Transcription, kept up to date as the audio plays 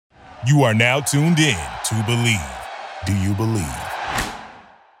You are now tuned in to Believe. Do you believe?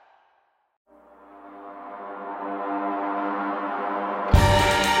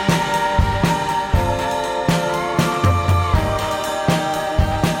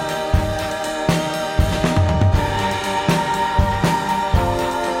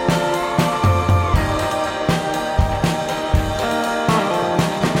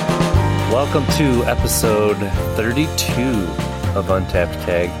 Welcome to episode 32 of Untapped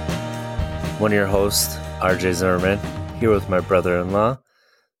Keg. One of your hosts, RJ Zimmerman, here with my brother-in-law,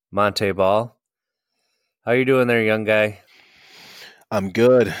 Monte Ball. How you doing there, young guy? I'm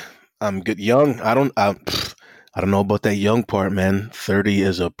good. Young. I don't know about that young part, man. 30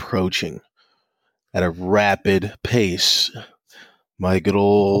 is approaching at a rapid pace. My good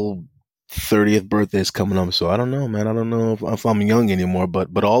old 30th birthday is coming up, so I don't know, man. I don't know if I'm young anymore,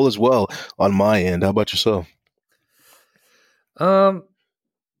 but all is well on my end. How about yourself?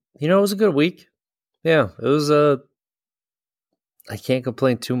 It was a good week. Yeah, it was I can't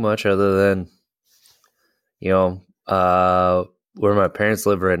complain too much other than, where my parents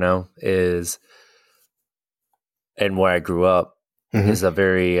live right now is, and where I grew up, is a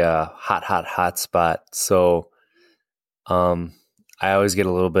very hot spot. So, I always get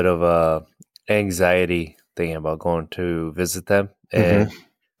a little bit of anxiety thinking about going to visit them, and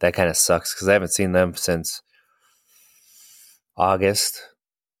that kind of sucks because I haven't seen them since August.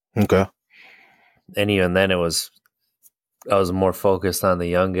 Okay. And even then, I was more focused on the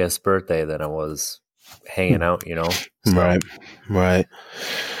youngest birthday than I was hanging out, So. Right.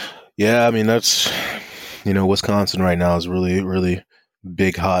 Yeah, I mean, that's, Wisconsin right now is really, really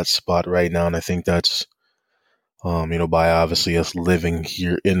big hot spot right now. And I think that's, by obviously us living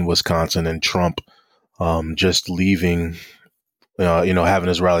here in Wisconsin and Trump just leaving, having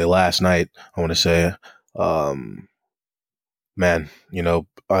his rally last night, I want to say, man,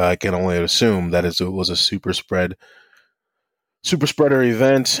 I can only assume that it was a super spreader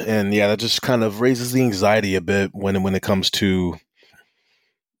event. And yeah, that just kind of raises the anxiety a bit when it comes to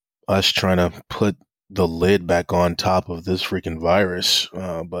us trying to put the lid back on top of this freaking virus.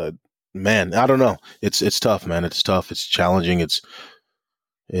 But man, I don't know. It's tough, man. It's tough. It's challenging.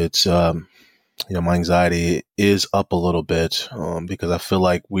 It's my anxiety is up a little bit because I feel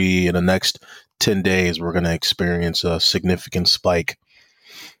like in the next 10 days, we're going to experience a significant spike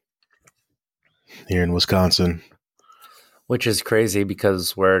here in Wisconsin. Which is crazy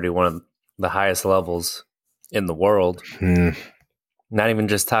because we're already one of the highest levels in the world. Not even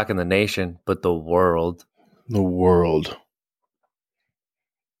just talking the nation, but the world. The world.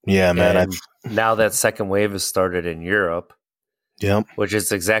 Yeah, man. And now that second wave has started in Europe. Yep. Which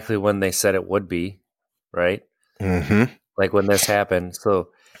is exactly when they said it would be, right? Mm-hmm. Like when this happened. So,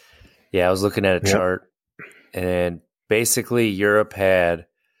 yeah, I was looking at a chart, and basically Europe had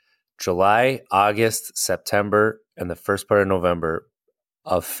July, August, September, and the first part of November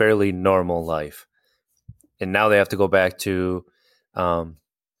of fairly normal life. And now they have to go back to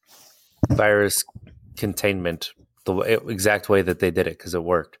virus containment, the exact way that they did it because it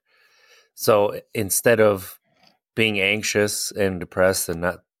worked. So instead of being anxious and depressed and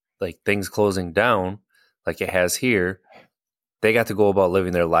not like things closing down like it has here, they got to go about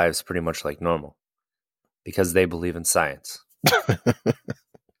living their lives pretty much like normal because they believe in science.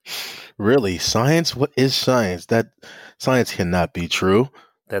 Really? Science? What is science? That science cannot be true.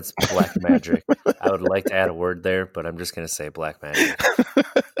 That's black magic. I would like to add a word there, but I'm just going to say black magic.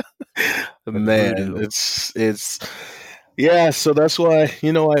 Man, it's yeah, so that's why,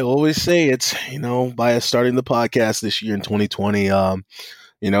 I always say it's, by us starting the podcast this year in 2020,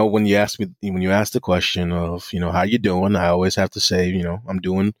 when you ask the question of, how you doing, I always have to say, I'm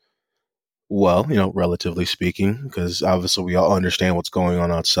doing well, relatively speaking, because obviously we all understand what's going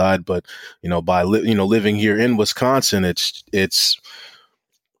on outside, but, by living here in Wisconsin, it's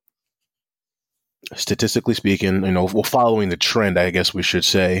statistically speaking, following the trend, I guess we should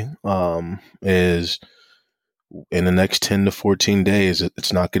say, is in the next 10 to 14 days,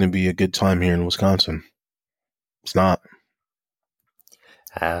 it's not going to be a good time here in Wisconsin. It's not.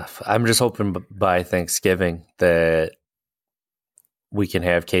 I'm just hoping by Thanksgiving that we can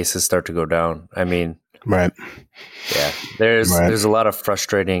have cases start to go down. I mean, right. Yeah, there's a lot of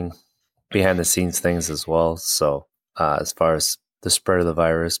frustrating behind the scenes things as well. So as far as the spread of the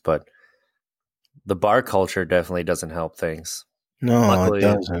virus, but the bar culture definitely doesn't help things. No, luckily, it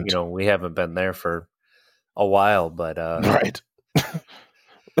doesn't. We haven't been there for a while, but right.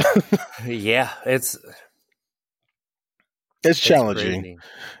 Yeah, it's challenging. Crazy.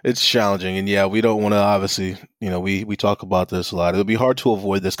 It's challenging. And yeah, we don't want to obviously, we talk about this a lot. It'll be hard to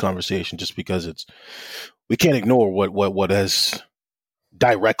avoid this conversation just because we can't ignore what has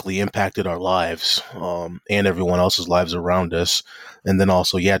directly impacted our lives, and everyone else's lives around us. And then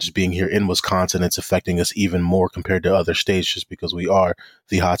also, just being here in Wisconsin, it's affecting us even more compared to other states, just because we are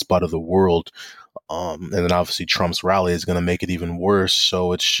the hotspot of the world. And then obviously Trump's rally is going to make it even worse.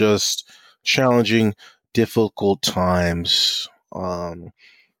 So it's just challenging, difficult times.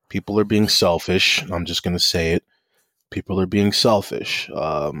 People are being selfish. I'm just going to say it. People are being selfish.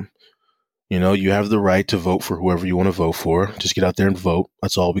 You have the right to vote for whoever you want to vote for. Just get out there and vote.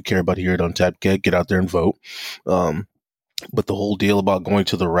 That's all we care about here at Untapped Keg. Get out there and vote. But the whole deal about going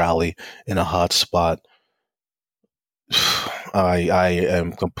to the rally in a hot spot, I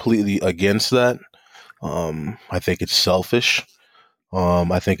am completely against that. I think it's selfish.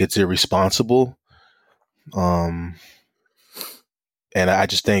 I think it's irresponsible. And I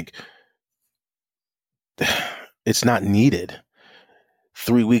just think it's not needed.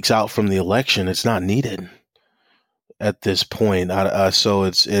 3 weeks out from the election, it's not needed at this point. So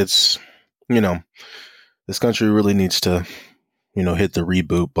it's this country really needs to, hit the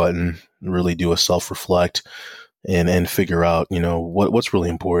reboot button, really do a self-reflect and figure out, what's really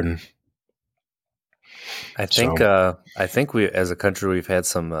important. I think we, as a country, we've had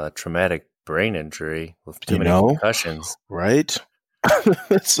some traumatic brain injury with too many concussions. Right?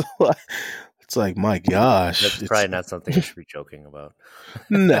 It's like, my gosh. That's probably not something I should be joking about.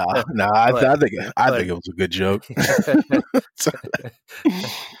 No. I think it was a good joke.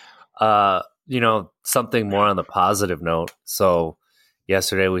 Something more on the positive note. So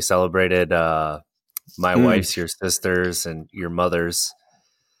yesterday we celebrated my wife's, your sister's, and your mother's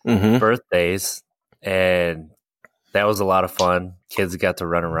birthdays, and that was a lot of fun. Kids got to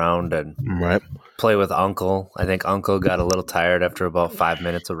run around and play with Uncle. I think Uncle got a little tired after about 5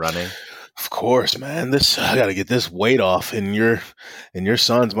 minutes of running. Of course, man. I got to get this weight off. And your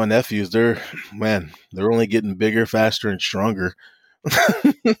sons, my nephews, they're only getting bigger, faster, and stronger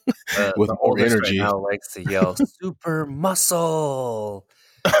with more energy. Right now likes to yell "super muscle"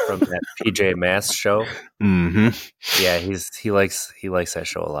 from that PJ Masks show. Mm-hmm. Yeah, he likes that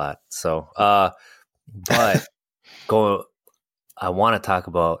show a lot. So, but I want to talk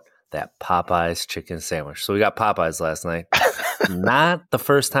about that Popeyes chicken sandwich. So we got Popeyes last night. Not the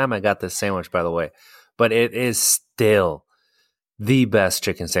first time I got this sandwich, by the way, but it is still the best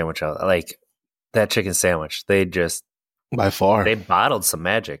chicken sandwich out. Like that chicken sandwich, they just by far they bottled some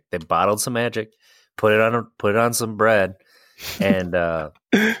magic. Put it on some bread, and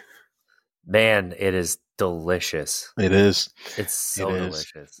man, it is delicious. It is. It's so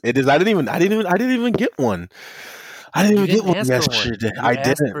delicious. It is. I didn't even get one. I didn't even get one yesterday. I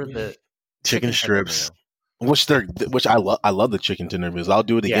didn't. For the chicken strips. Which I love. I love the chicken tender meals. I'll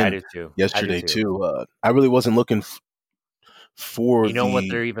do it again. Yeah, I do too. Yesterday too. I really wasn't looking for. What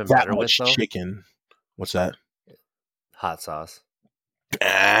they're even better with though? Chicken. What's that? Hot sauce.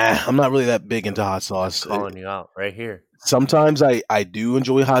 I'm not really that big into hot sauce. I'm calling you out right here. Sometimes I do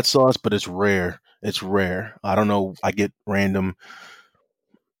enjoy hot sauce, but it's rare. It's rare. I don't know. I get random.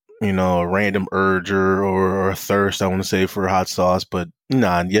 A random urge or a thirst, I want to say, for hot sauce, but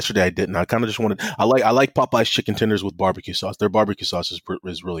yesterday I didn't. I kind of just wanted. I like Popeye's chicken tenders with barbecue sauce. Their barbecue sauce is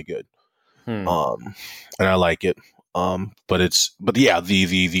really good, and I like it. But yeah,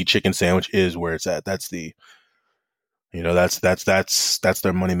 the chicken sandwich is where it's at. That's the, that's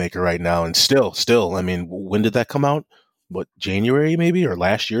their moneymaker right now. And still, I mean, when did that come out? What, January maybe, or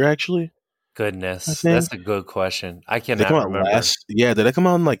last year actually? Goodness, that's a good question. I cannot remember. Did it come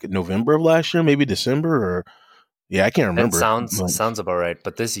out in like November of last year? Maybe December, or I can't remember. That sounds about right.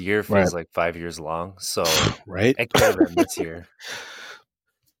 But this year feels like 5 years long, so right, it could have been this year.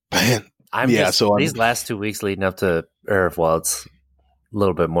 Man, these last 2 weeks leading up to, it's a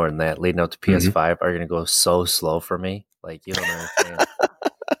little bit more than that. Leading up to PS5 are going to go so slow for me. Like, you don't understand.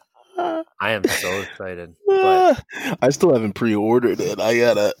 I am so excited. But I still haven't pre-ordered it.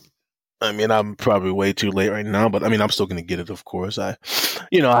 I'm probably way too late right now, but I'm still going to get it, of course. I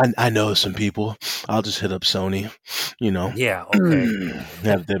know some people. I'll just hit up Sony, Yeah, okay.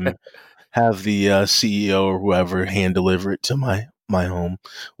 have the CEO or whoever hand deliver it to my home.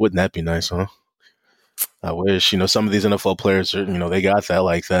 Wouldn't that be nice, huh? I wish, some of these NFL players are, they got that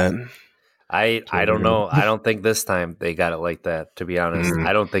like that. I don't know. I don't think this time they got it like that, to be honest.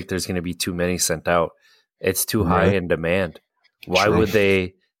 I don't think there's going to be too many sent out. It's too high in demand. Why would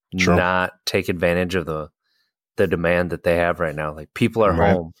they not take advantage of the demand that they have right now? Like, people are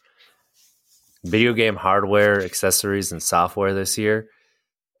home. Video game hardware, accessories, and software this year,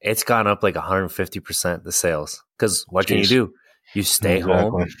 it's gone up like 150% the sales. Because what can you do? You stay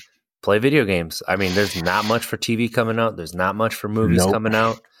home, play video games. I mean, there's not much for TV coming out. There's not much for movies coming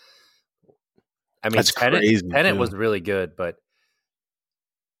out. I mean, That's crazy. Tenet was really good, but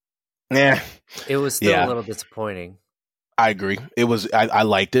Yeah, It was still a yeah, little disappointing. I agree. It was. I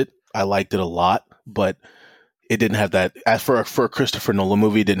liked it. I liked it a lot, but it didn't have that for a Christopher Nolan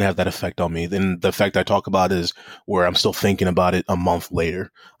movie. It didn't have that effect on me. Then the effect I talk about is where I'm still thinking about it a month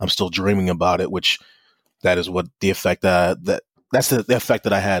later. I'm still dreaming about it, which that is what the effect that's the effect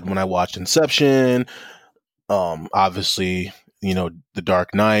that I had when I watched Inception. Obviously, The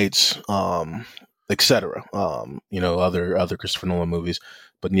Dark Knights, etc. Other Christopher Nolan movies.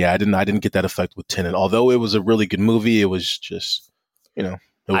 But yeah, I didn't get that effect with Tenet. Although it was a really good movie, it was just, it was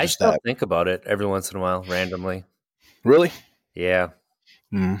I just still that. think about it every once in a while, randomly. Really? Yeah.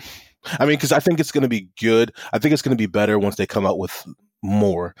 Mm. I mean, because I think it's going to be good. I think it's going to be better once they come out with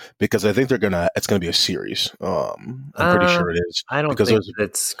more, because I think it's going to be a series. I'm pretty sure it is, I don't because think there's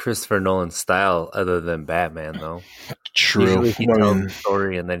that's Christopher Nolan's style, other than Batman, though. true. Usually he I tells mean, the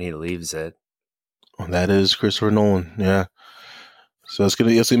story and then he leaves it. that is Christopher Nolan. Yeah. So it's gonna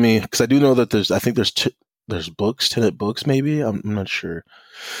be because I do know that there's books, Tenet books, maybe. I'm not sure,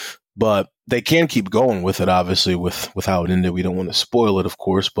 but they can keep going with it. Obviously, with how it ended, we don't want to spoil it, of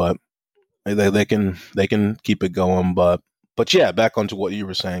course, but they can keep it going. But yeah, back onto what you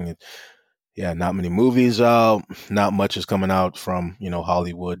were saying. Yeah, not many movies out. Not much is coming out from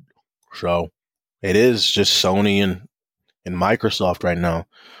Hollywood. So it is just Sony and Microsoft right now.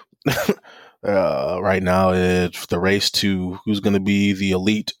 Right now, it's the race to who's going to be the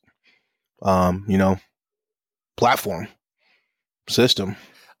elite, um, you know, platform system.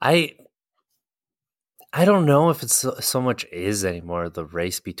 I don't know if it's so much is anymore, the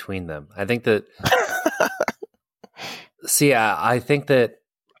race between them. I think that I think that,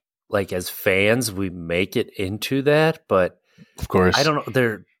 like, as fans we make it into that, but Of course, I don't know,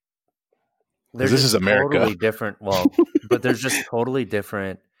 they're this just is America. totally different. Well, but there's just totally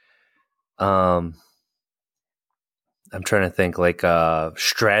different. I'm trying to think, like,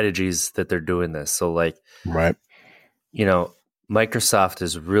 strategies that they're doing this. So, like, Right. Microsoft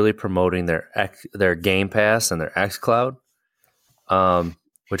is really promoting their Game Pass and their xCloud,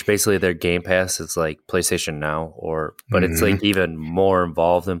 which basically their Game Pass is like PlayStation Now, but it's like even more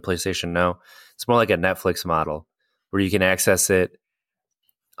involved than PlayStation Now. It's more like a Netflix model where you can access it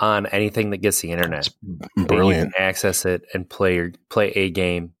on anything that gets the internet. And Brilliant. you can access it and play a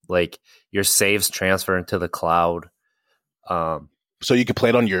game. Like, your saves transfer into the cloud. So you can play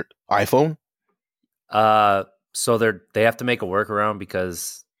it on your iPhone? So they have to make a workaround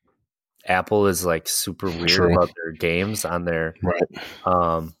because Apple is like super weird True. about their games on their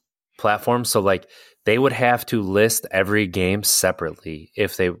Right. platform. So, like, they would have to list every game separately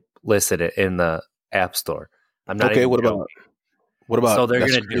if they listed it in the App Store. I'm not Okay. even What joking. about? So they're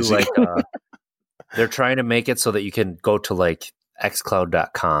That's going to do crazy. like they're trying to make it so that you can go to like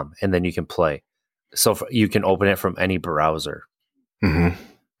xcloud.com and then you can play. So you can open it from any browser. Mhm.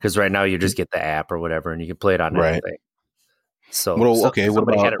 Because right now you just get the app or whatever, and you can play it on Right. anything. So Okay. What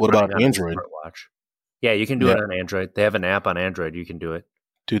somebody had it about running on a Android? smartwatch. Yeah, you can do it on Android. They have an app on Android. You can do it.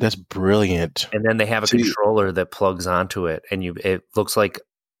 Dude, that's brilliant. And then they have a See- controller that plugs onto it, and it looks like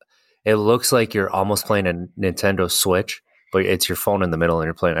you're almost playing a Nintendo Switch, but it's your phone in the middle, and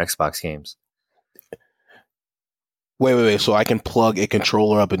you're playing Xbox games. Wait. So I can plug a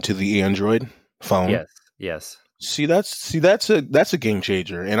controller up into the Android phone? Yes. See, that's a game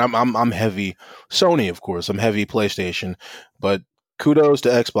changer. And I'm heavy Sony, of course. I'm heavy PlayStation, but kudos to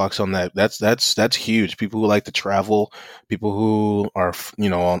Xbox on that. That's huge. People who like to travel, people who are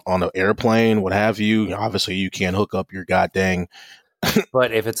on an airplane, what have you. Obviously, you can't hook up your goddamn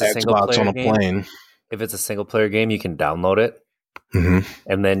But if it's a single Xbox player on a game, plane. if it's a single player game, you can download it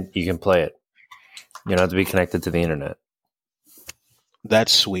and then you can play it. You don't have to be connected to the internet.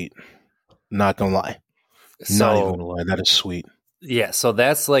 That's sweet. Not gonna lie. Not even gonna lie. That is sweet. Yeah, so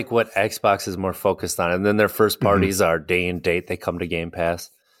that's like what Xbox is more focused on. And then their first parties are day and date. They come to Game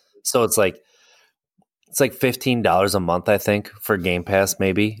Pass. So it's like $15 a month, I think, for Game Pass,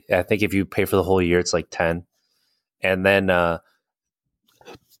 maybe. I think if you pay for the whole year, it's like 10. And then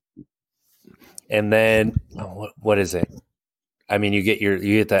what is it? I mean, you get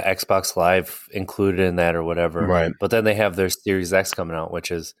the Xbox Live included in that or whatever. Right. But then they have their Series X coming out, which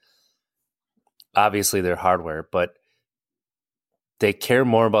is obviously their hardware, but they care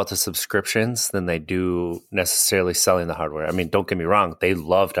more about the subscriptions than they do necessarily selling the hardware. I mean, don't get me wrong. They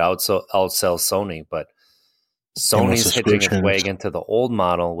love to outsell Sony, but Sony's hitching its way into the old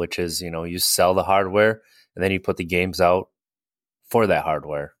model, which is, you sell the hardware and then you put the games out for that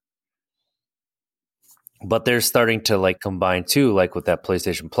hardware. But they're starting to like combine too, like with that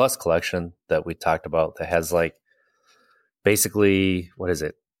PlayStation Plus collection that we talked about that has like basically, what is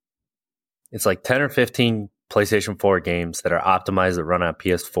it? It's like 10 or 15 PlayStation 4 games that are optimized to run on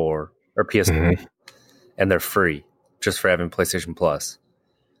PS4 or PS4, Mhm. and they're free just for having PlayStation Plus.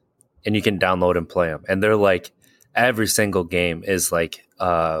 And you can download and play them. And they're like, every single game is like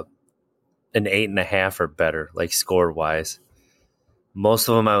an 8.5 or better, like score wise. Most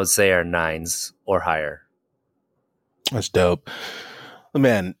of them I would say are 9s or higher. That's dope.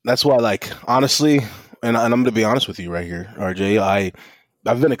 Man, that's why, like, honestly, and I'm going to be honest with you right here, RJ,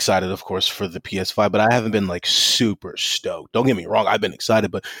 I've been excited, of course, for the PS5, but I haven't been, like, super stoked. Don't get me wrong, I've been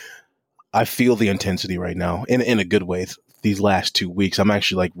excited, but I feel the intensity right now in a good way. These last 2 weeks, I'm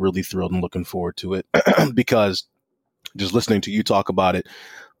actually, like, really thrilled and looking forward to it because just listening to you talk about it,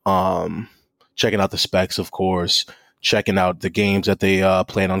 checking out the specs, of course, checking out the games that they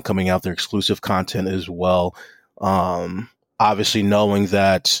plan on coming out, their exclusive content as well. Obviously, knowing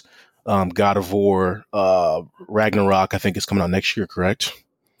that God of War Ragnarok, I think, is coming out next year, correct?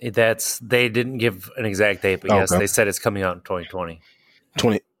 They didn't give an exact date, but yes, Okay. they said it's coming out in 2020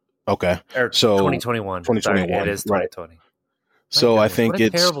 Okay. or So 2021. 2021, Sorry, it is right. 2020. My So I goodness, think what a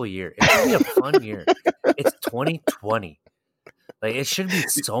it's, terrible year. It should be a fun year. It's 2020. Like, it should be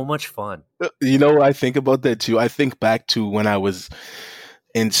so much fun. I think about that too. I think back to when I was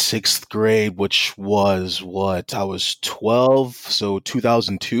in 6th grade, which was what? I was 12, so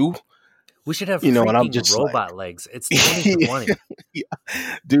 2002. We should have And I'm freaking just robot legs. It's 2020. yeah.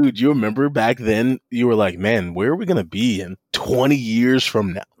 Dude, you remember back then you were like, man, where are we going to be in 20 years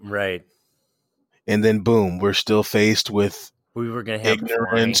from now? Right. And then boom, we're still faced with We were going to have flying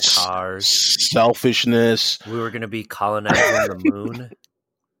ignorance, cars. selfishness, We were going to be colonizing the moon.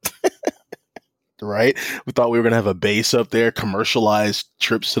 right? We thought we were going to have a base up there, commercialized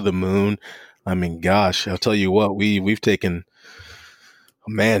trips to the moon. I mean, gosh, I'll tell you what, we've taken,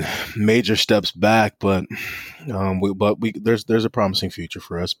 man, major steps back, but there's a promising future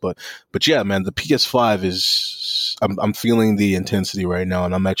for us. But yeah, man, the PS5 is, I'm feeling the intensity right now,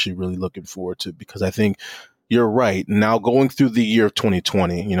 and I'm actually really looking forward to it because I think you're right. Now going through the year of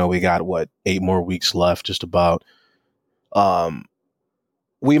 2020, we got 8 more weeks left, just about.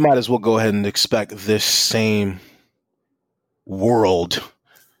 We might as well go ahead and expect this same world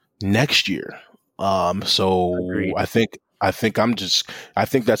next year. So Agreed. I think I think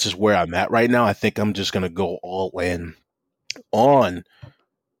that's just where I'm at right now. I think I'm just gonna go all in on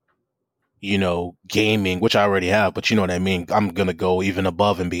gaming, which I already have, but you know what I mean. I'm gonna go even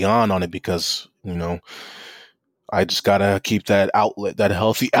above and beyond on it because I just gotta keep that outlet, that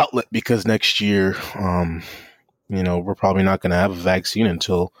healthy outlet, because next year, we're probably not gonna have a vaccine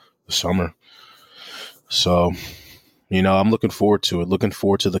until the summer. So I'm looking forward to it. Looking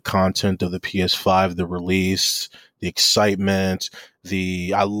forward to the content of the PS5, the release, the excitement.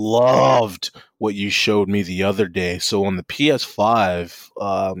 I loved what you showed me the other day. So on the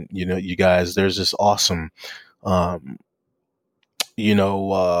PS5, you guys, there's this awesome,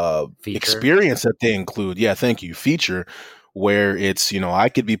 experience that they include. Yeah, thank you. Feature where it's, I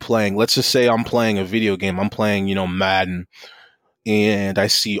could be playing, let's just say I'm playing a video game. I'm playing, Madden, and I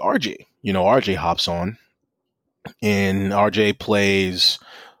see RJ. RJ hops on, and RJ plays,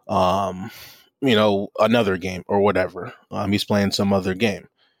 another game or whatever. He's playing some other game.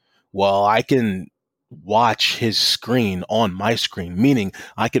 Well, I can watch his screen on my screen, meaning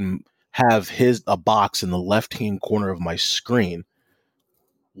I can have a box in the left-hand corner of my screen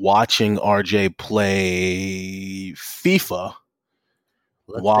watching RJ play FIFA.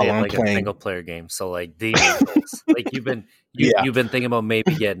 Let's while say I'm like a playing. single player game. So like Eagles. Like you've been thinking about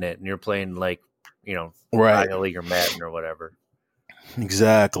maybe getting it, and you're playing like Right. Rocket League or Madden or whatever.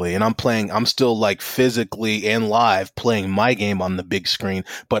 Exactly. And I'm still like physically and live playing my game on the big screen,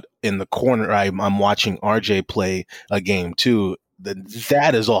 but in the corner, I'm watching RJ play a game too.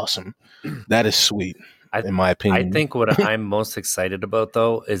 That is awesome. That is sweet, in my opinion. I think what I'm most excited about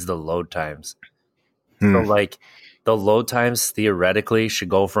though is the load times. So Hmm. like the load times theoretically should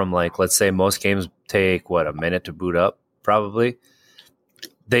go from like, let's say most games take a minute to boot up, probably.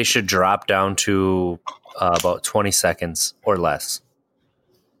 They should drop down to about 20 seconds or less.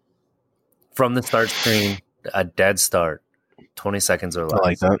 From the start screen, a dead start, 20 seconds or less. I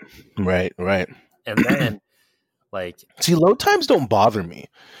like that. Right. And then, see, load times don't bother me.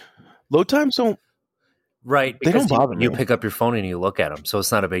 Load times don't. Right. They don't bother me. You pick up your phone and you look at them. So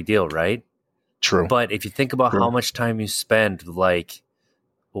it's not a big deal, right? True. But if you think about how much time you spend,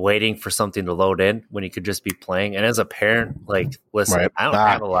 waiting for something to load in when you could just be playing. And as a parent, listen, right. I don't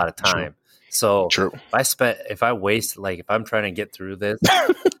have a lot of time. True. So True. if I waste, if I'm trying to get through this,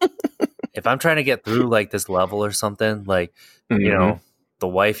 if I'm trying to get through this level or something, the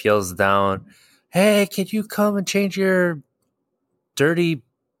wife yells down, "Hey, can you come and change your dirty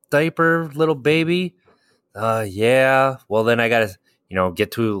diaper, little baby?" Yeah. Well, then I gotta,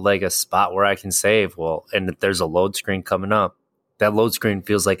 get to like a spot where I can save. Well, and if there's a load screen coming up, that load screen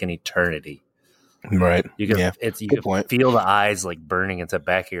feels like an eternity. Right. You can, Yeah. you Good can point. feel the eyes like burning into the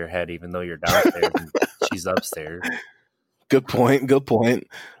back of your head, even though you're downstairs and she's upstairs. Good point. Good point.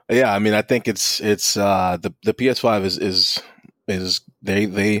 Yeah, I mean, I think it's the PS5 is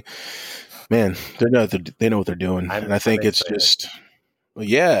they man, they know what they're doing, and I think it's excited. just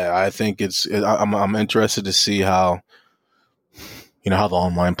I think I'm interested to see how how the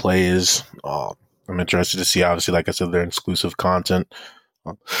online play is. I'm interested to see, obviously, like I said, their exclusive content.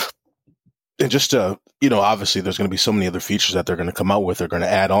 And just obviously, there's going to be so many other features that they're going to come out with. They're going to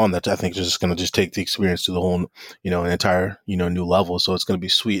add on that I think is just going to just take the experience to the whole, an entire, new level. So it's going to be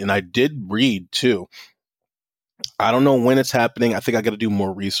sweet. And I did read too. I don't know when it's happening. I think I got to do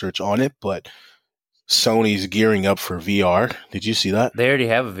more research on it, but Sony's gearing up for VR. Did you see that? They already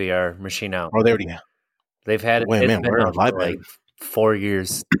have a VR machine out. Oh, they already have. They've had Wait, it's man, been where out have I for been? like 4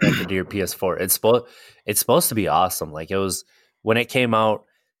 years at the Deer PS4. It's supposed to be awesome. Like it was when it came out.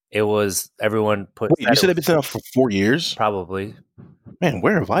 It was everyone put. Wait, you said it's been out for 4 years? Probably. Man,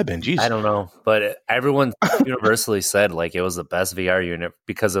 where have I been? Jeez. I don't know, but everyone universally said like it was the best VR unit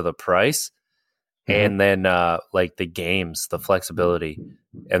because of the price, and then like the games, the flexibility,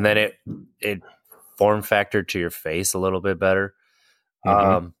 and then it form factor to your face a little bit better.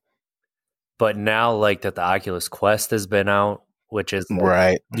 But now, like that, the Oculus Quest has been out, which is like,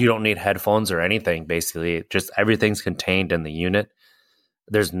 right. You don't need headphones or anything. Basically, just everything's contained in the unit.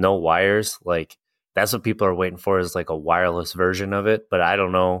 There's no wires. Like that's what people are waiting for is like a wireless version of it. But I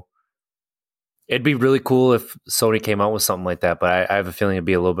don't know. It'd be really cool if Sony came out with something like that. But I have a feeling it'd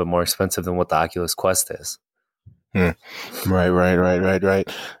be a little bit more expensive than what the Oculus Quest is. Right.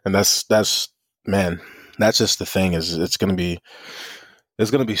 And that's man, that's just the thing is it's gonna be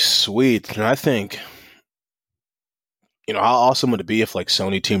sweet. And I think how awesome would it be if like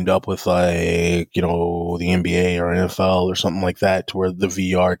Sony teamed up with like, the NBA or NFL or something like that to where the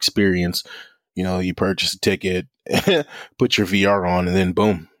VR experience, you purchase a ticket, put your VR on, and then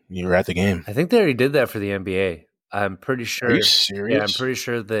boom, you're at the game. I think they already did that for the NBA. I'm pretty sure. Are you serious? Yeah, I'm pretty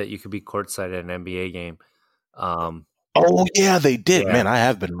sure that you could be courtside at an NBA game. Oh yeah, they did. Yeah. Man, I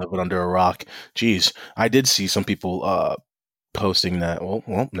have been living under a rock. Jeez, I did see some people posting that.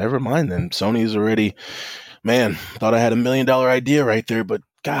 Well, never mind then. Sony's already. Man, thought I had $1 million idea right there, but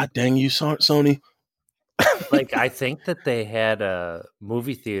god dang you, Sony. Like I think that they had a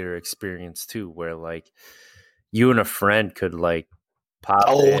movie theater experience too, where like you and a friend could like pop.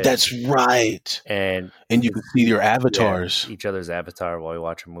 Oh, that's right. And you could see your avatars, each other's avatar while you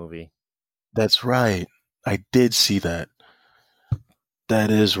watch a movie. That's right. I did see that. That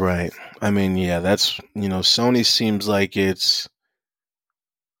is right. I mean, yeah, that's Sony seems like it's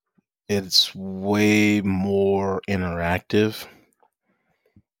way more interactive.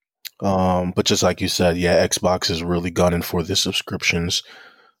 But just like you said, yeah, Xbox is really gunning for the subscriptions,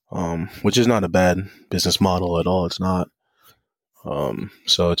 which is not a bad business model at all. It's not.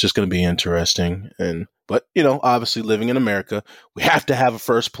 So it's just going to be interesting. But obviously living in America, we have to have a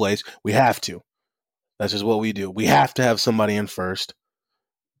first place. We have to. That's just what we do. We have to have somebody in first.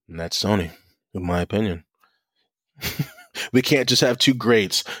 And that's Sony, in my opinion. We can't just have two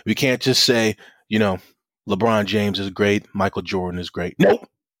greats. We can't just say, LeBron James is great, Michael Jordan is great. Nope.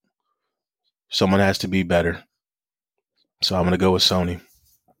 Someone has to be better. So I'm going to go with Sony.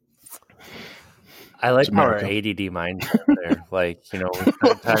 I like how our ADD mind there. Like, we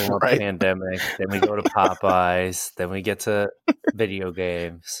start talking about the pandemic, then we go to Popeyes, then we get to video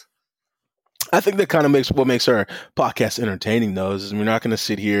games. I think that kind of makes our podcast entertaining, though, is we're not going to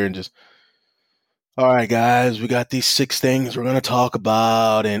sit here and just, all right, guys, we got these 6 things we're going to talk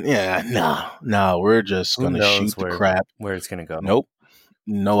about. And no, we're just going to shoot the crap. Where it's going to go. Nope.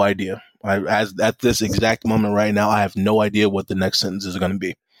 No idea. At this exact moment right now, I have no idea what the next sentence is going to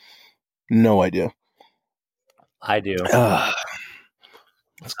be. No idea. I do.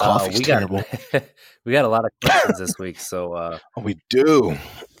 This coffee's terrible. We got a lot of questions this week, so we do.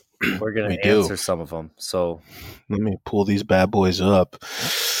 We're going to answer some of them. So let me pull these bad boys up.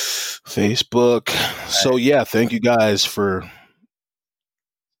 Facebook. So yeah, thank you guys for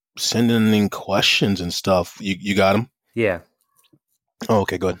sending in questions and stuff. You got them? Yeah. Oh,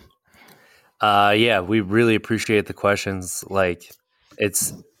 okay, good. Yeah, we really appreciate the questions. Like,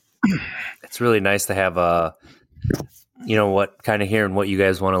 it's really nice to have what kind of hearing what you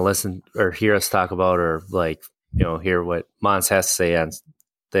guys want to listen or hear us talk about, or like hear what Mons has to say on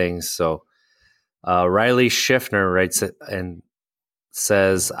things. So Riley Schiffner writes it and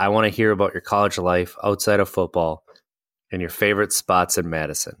says, I want to hear about your college life outside of football and your favorite spots in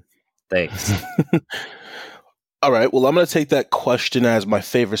Madison. Thanks. All right. Well, I'm going to take that question as my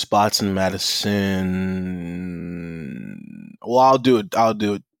favorite spots in Madison. Well, I'll do it.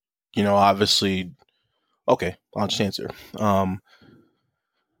 Obviously. Okay. I'll just answer.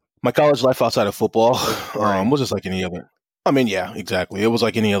 My college life outside of football was just like any other. I mean, yeah, exactly. It was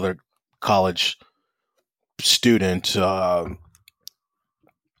like any other college student. I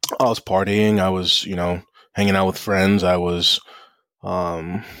was partying. I was, hanging out with friends. I was,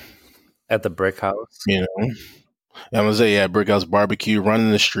 at the brick house. I was at Brick House Barbecue,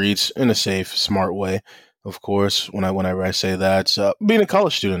 running the streets in a safe, smart way. Of course, whenever I say that, being a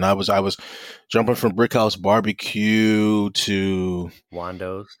college student, I was jumping from Brick House Barbecue to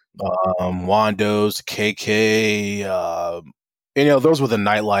Wando's, KK. Those were the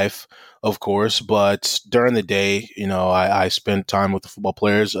nightlife, of course. But during the day, I spent time with the football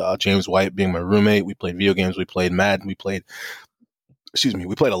players. James White being my roommate. We played video games. We played Madden. We played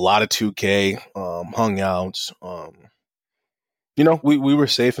a lot of 2K, hung out. We were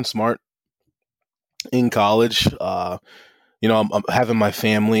safe and smart in college. I'm having my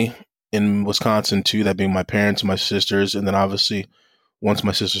family in Wisconsin too, that being my parents, my sisters. And then obviously once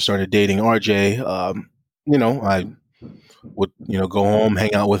my sister started dating RJ, I would, go home,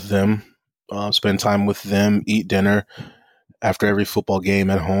 hang out with them, spend time with them, eat dinner after every football game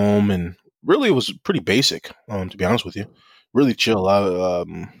at home. And really it was pretty basic, to be honest with you. Really chill. I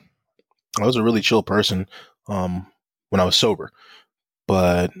was a really chill person when I was sober.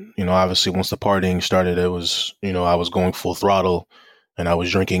 But, obviously once the partying started, it was, I was going full throttle and I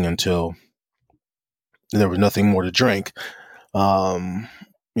was drinking until there was nothing more to drink.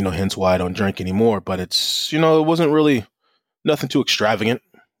 Hence why I don't drink anymore. But it's, it wasn't really nothing too extravagant.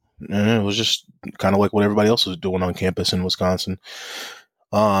 It was just kind of like what everybody else was doing on campus in Wisconsin.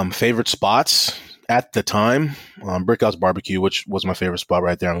 Favorite spots at the time, Brick House Barbecue, which was my favorite spot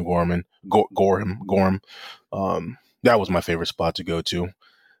right there on Gorham. That was my favorite spot to go to.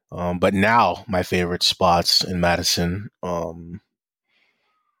 But now my favorite spots in Madison,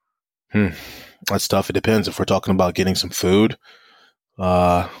 that's tough. It depends if we're talking about getting some food.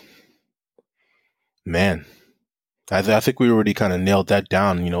 Man, I think we already kind of nailed that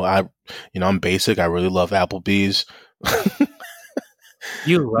down. I'm basic. I really love Applebee's.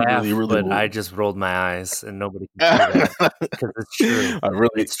 You laugh, but I just rolled my eyes, and nobody can see that because it's true.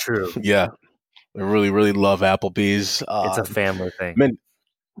 It's true. Yeah, I really, really love Applebee's. It's a family thing. Man,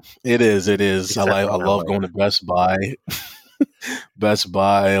 it is. I love going to Best Buy. Best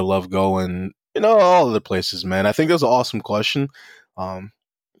Buy. I love going, all other places, man. I think that's an awesome question.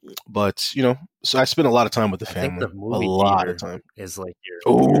 But so I spend a lot of time with the family. I think the movie a lot of time is like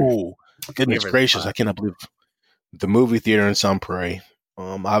your goodness gracious! Spot. I cannot believe the movie theater in Sun Prairie.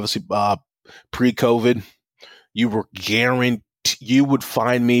 Obviously, pre-COVID, you would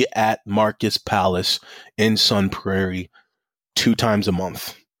find me at Marcus Palace in Sun Prairie 2 times a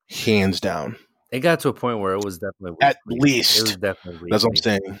month, hands down. It got to a point where it was definitely at least. It was definitely weekly. That's what I'm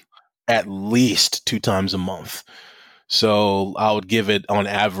saying. At least 2 times a month. So I would give it on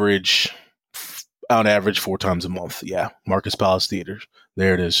average 4 times a month. Yeah, Marcus Palace Theater.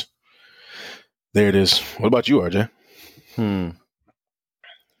 There it is. What about you, RJ?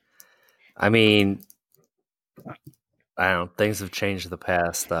 I mean, I don't know. Things have changed the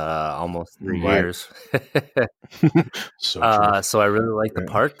past almost 3 years. So I really like the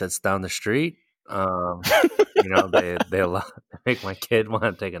park that's down the street. They make my kid want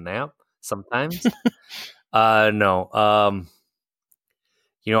to take a nap sometimes. No.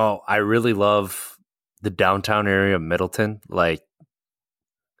 I really love the downtown area of Middleton. Like,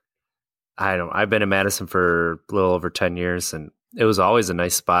 I've been in Madison for a little over 10 years, and it was always a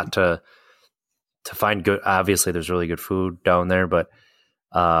nice spot to find good. Obviously, there's really good food down there, but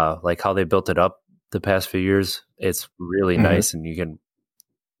like how they built it up the past few years, it's really nice, and you can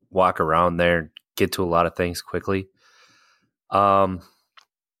walk around there and get to a lot of things quickly.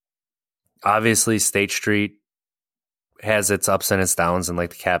 Obviously, State Street has its ups and its downs in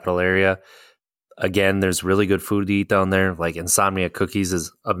like the capital area. Again, there's really good food to eat down there. Like Insomnia Cookies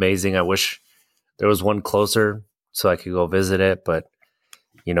is amazing. I wish there was one closer so I could go visit it, but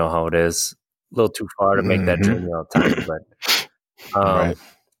you know how it is. A little too far to make that journey all the time. But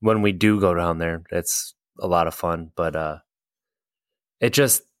when we do go down there, it's a lot of fun. But I'm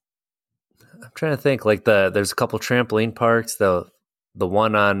trying to think. Like there's a couple trampoline parks. The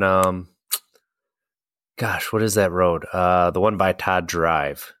one on what is that road? The one by Todd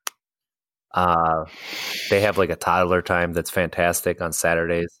Drive. They have like a toddler time that's fantastic on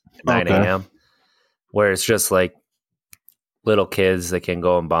Saturdays at 9 a.m. where it's just like little kids that can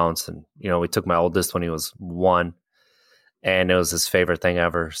go and bounce. And, we took my oldest when he was 1 and it was his favorite thing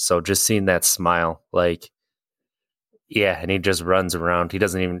ever. So just seeing that smile, like Yeah, and he just runs around. He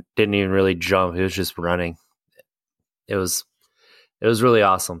didn't even really jump. He was just running. It was really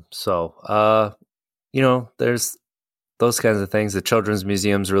awesome. So, there's those kinds of things. The Children's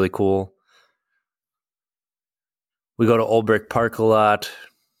Museum's really cool. We go to Old Brick Park a lot.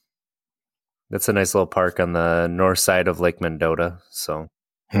 That's a nice little park on the north side of Lake Mendota. So,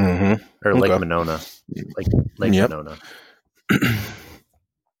 or Lake Monona, Lake Monona.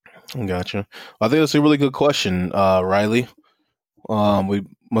 Gotcha. I think that's a really good question, Riley. We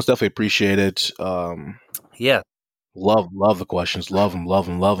most definitely appreciate it. Yeah. Love the questions. Love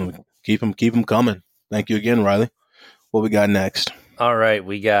them. Keep them coming. Thank you again, Riley. What we got next? All right.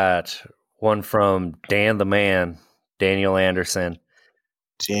 We got one from Dan the Man, Daniel Anderson.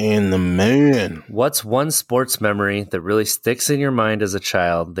 Dan the Man. What's one sports memory that really sticks in your mind as a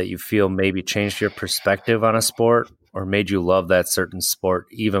child that you feel maybe changed your perspective on a sport or made you love that certain sport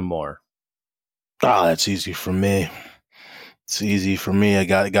even more? Oh, that's easy for me. It's easy for me. I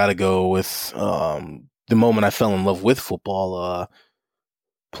got to go with the moment I fell in love with football.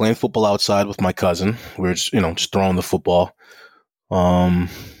 Playing football outside with my cousin. We were just throwing the football.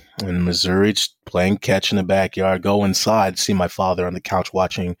 In Missouri, just playing catch in the backyard. Go inside, see my father on the couch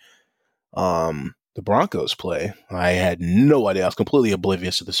watching the Broncos play. I had no idea. I was completely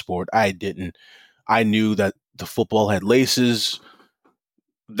oblivious to the sport. I knew that the football had laces.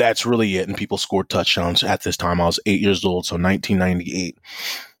 That's really it. And people scored touchdowns at this time. I was 8 years old, so 1998.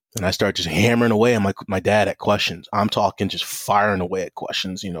 And I started just hammering away on my dad at questions. I'm talking just firing away at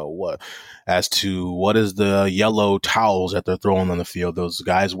questions, as to what is the yellow towels that they're throwing on the field. Those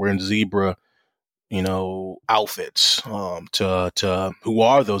guys wearing zebra, outfits, to who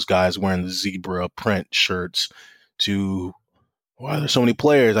are those guys wearing the zebra print shirts, to why are there so many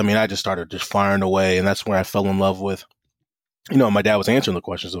players? I mean, I just started just firing away, and that's where I fell in love with, my dad was answering the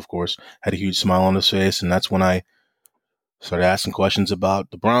questions, of course, had a huge smile on his face. And that's when I started asking questions about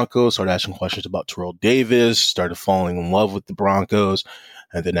the Broncos, started asking questions about Terrell Davis, started falling in love with the Broncos,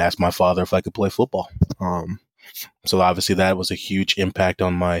 and then asked my father if I could play football. So obviously that was a huge impact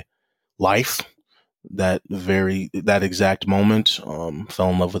on my life. That exact moment, fell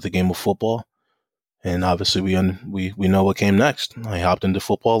in love with the game of football. And obviously we know what came next. I hopped into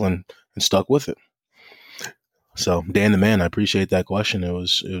football and stuck with it. So Dan the Man, I appreciate that question.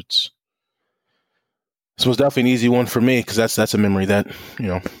 This was definitely an easy one for me because that's a memory that,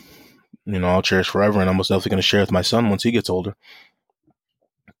 I'll cherish forever, and I'm most definitely going to share with my son once he gets older.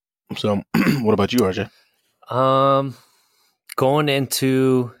 So what about you, RJ? Going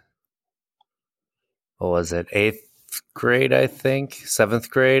into, what was it, 8th grade, I think, 7th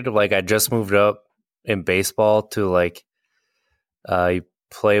grade, like I just moved up in baseball to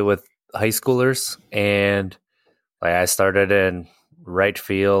play with high schoolers, and I started in right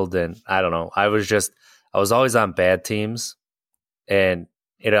field, and I don't know, I was always on bad teams, and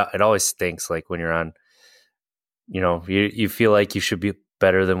it always stinks. Like when you're on, you feel like you should be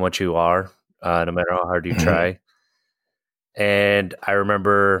better than what you are, no matter how hard you try. And I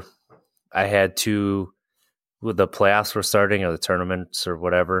remember I had the playoffs were starting, or the tournaments or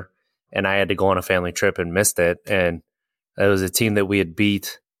whatever, and I had to go on a family trip and missed it. And it was a team that we had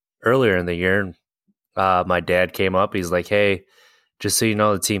beat earlier in the year. My dad came up. He's like, "Hey, just so you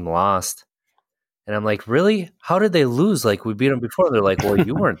know, the team lost." And I'm like, "Really? How did they lose? Like, we beat them before." And they're like, "Well,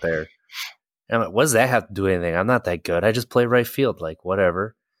 you weren't there." And I'm like, "What does that have to do with anything? I'm not that good. I just play right field. Like,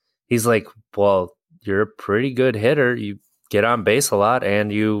 whatever." He's like, "Well, you're a pretty good hitter. You get on base a lot,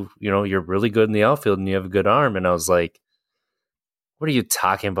 and you're really good in the outfield, and you have a good arm." And I was like, "What are you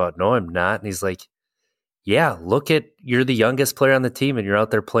talking about?" "No, I'm not." And he's like, "Yeah, you're the youngest player on the team, and you're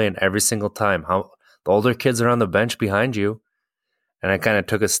out there playing every single time. The older kids are on the bench behind you." And I kind of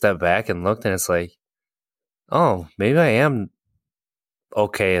took a step back and looked, and it's like, oh, maybe I am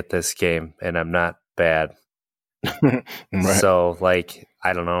okay at this game, and I'm not bad. Right. So,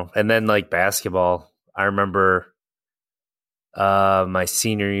 I don't know. And then, basketball, I remember my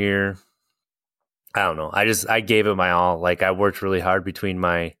senior year, I don't know. I gave it my all. I worked really hard between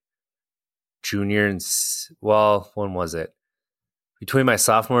my junior and, when was it? Between my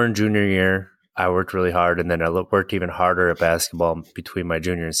sophomore and junior year, I worked really hard, and then I worked even harder at basketball between my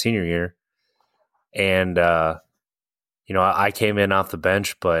junior and senior year. And, I came in off the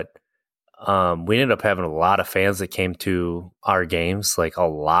bench, but we ended up having a lot of fans that came to our games, a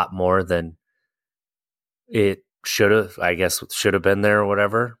lot more than it should have been there or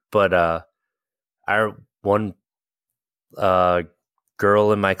whatever. But one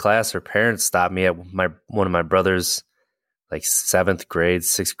girl in my class, her parents stopped me at one of my brother's 7th grade,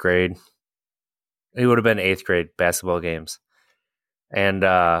 6th grade. It would have been 8th grade basketball games. And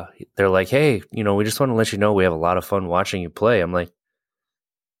they're like, hey, we just want to let you know we have a lot of fun watching you play. I'm like,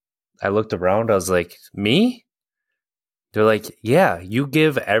 I looked around. I was like, me? They're like, yeah, you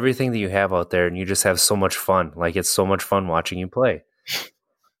give everything that you have out there and you just have so much fun. Like, it's so much fun watching you play.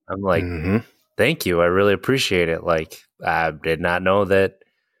 I'm like, thank you. I really appreciate it. Like, I did not know that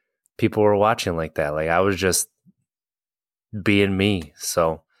people were watching like that. Like, I was just being me.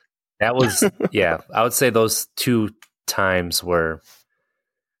 So that was, yeah, I would say those 2 times were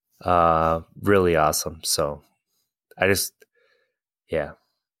really awesome. So I just, yeah.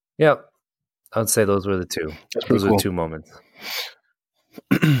 Yep. I would say those were the 2. Those were the 2 moments.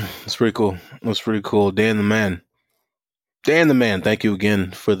 That's pretty cool. That's pretty cool. Dan the Man, thank you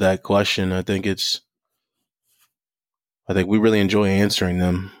again for that question. I think we really enjoy answering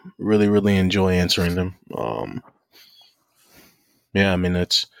them. Really, really enjoy answering them. Yeah, I mean,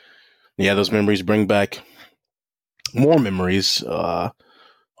 those memories bring back more memories, all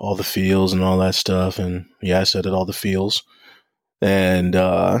the feels and all that stuff. And yeah, I said it, all the feels, and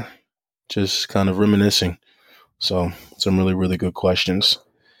just kind of reminiscing. So some really, really good questions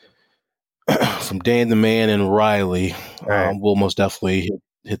from Dan the Man and Riley. Right. We'll most definitely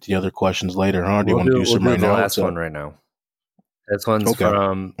hit the other questions later, huh? Do you want to do some right now? The last one right now. This one's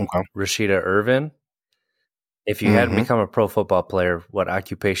from Rashida Irvin. If you hadn't become a pro football player, what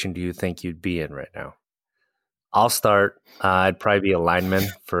occupation do you think you'd be in right now? I'll start. I'd probably be a lineman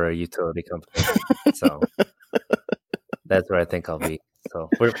for a utility company. So that's where I think I'll be. So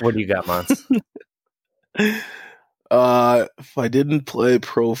what do you got, Mons? If I didn't play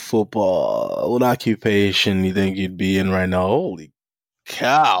pro football, what occupation do you think you'd be in right now? Holy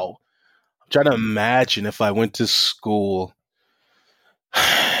cow. I'm trying to imagine if I went to school,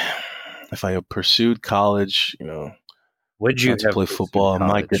 if I had pursued college, would you to play football?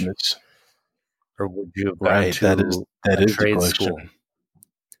 My goodness. Or would you have gone to that is trade the question. school?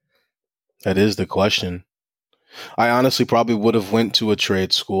 That is the question. I honestly probably would have went to a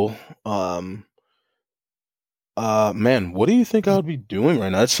trade school. Man, what do you think I would be doing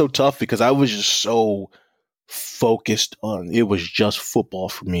right now? It's so tough because I was just so focused on it was just football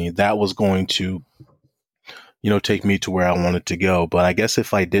for me. That was going to, take me to where I wanted to go. But I guess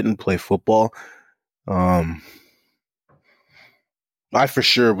if I didn't play football, I for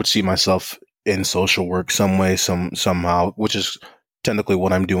sure would see myself in social work some way, somehow, which is technically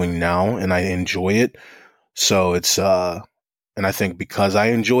what I'm doing now, and I enjoy it. So it's and I think because I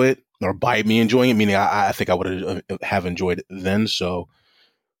enjoy it, or by me enjoying it, meaning I think I would have enjoyed it then. So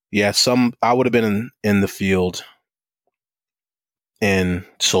yeah, I would have been in the field in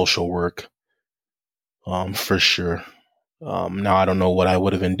social work, for sure. Now I don't know what I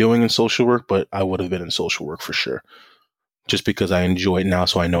would have been doing in social work, but I would have been in social work for sure. Just because I enjoy it now,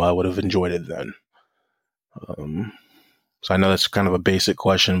 so I know I would have enjoyed it then. So I know that's kind of a basic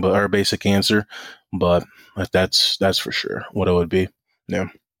question, or a basic answer, but that's for sure what it would be. Yeah,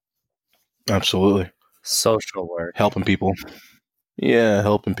 absolutely. Social work, helping people. Yeah,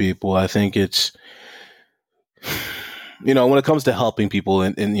 helping people. I think it's when it comes to helping people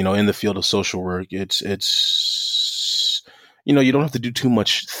in the field of social work, it's you don't have to do too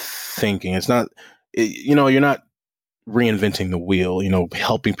much thinking. It's not you're not reinventing the wheel.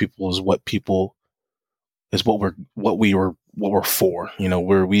 Helping people is what we're for.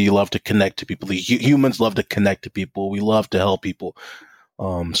 Where we love to connect to people. Humans love to connect to people. We love to help people.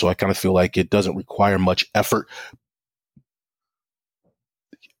 So I kind of feel like it doesn't require much effort,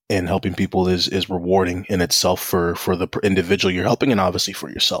 and helping people is rewarding in itself for the individual you're helping, and obviously for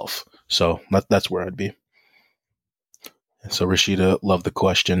yourself. So that's where I'd be. So Rashida, love the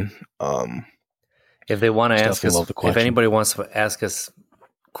question. If they want to ask us, if anybody wants to ask us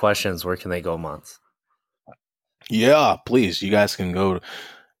questions, where can they go, Mons? Yeah, please. You guys can go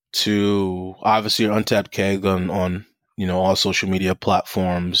to obviously Untapped Keg on all social media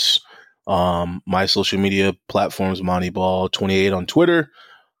platforms. My social media platforms, Monteball28 on Twitter,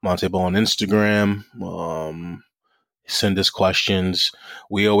 Monteball on Instagram. Send us questions.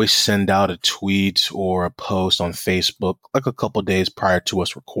 We always send out a tweet or a post on Facebook like a couple days prior to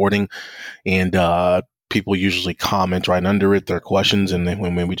us recording, and people usually comment right under it their questions, and then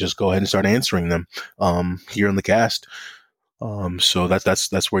when we just go ahead and start answering them here in the cast. So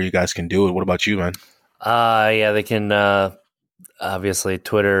that's where you guys can do it. What about you, man? Yeah, they can obviously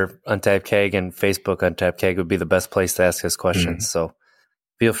Twitter Untapped Keg and Facebook Untapped Keg would be the best place to ask us questions. So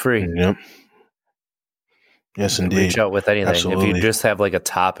feel free. Yep. Yes, indeed. Reach out with anything. Absolutely. If you just have like a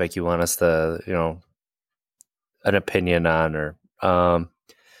topic you want us to, an opinion on, or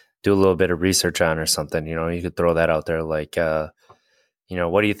do a little bit of research on or something, you could throw that out there. Like, what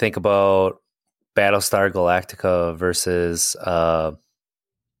do you think about Battlestar Galactica versus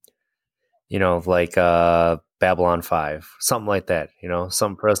Babylon 5, something like that,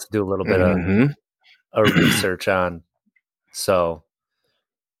 something for us to do a little bit of research on. So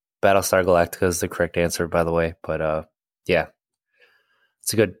Battlestar Galactica is the correct answer, by the way. But yeah,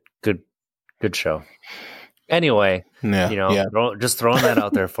 it's a good show. Anyway, just throwing that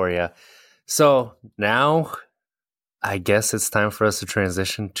out there for you. So now I guess it's time for us to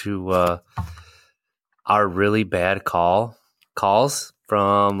transition to our really bad calls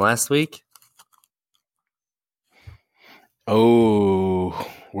from last week. Oh,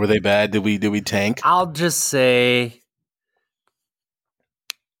 were they bad? Did we tank? I'll just say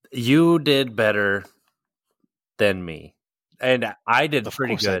you did better than me, and I did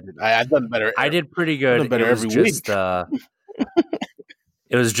pretty good. I've done better. I did pretty good. I've done better every week.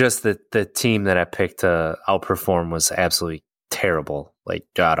 It was just that the team that I picked to outperform was absolutely terrible, like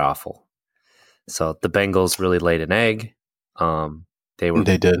god awful. So the Bengals really laid an egg.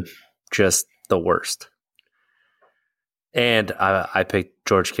 They did just the worst. And I picked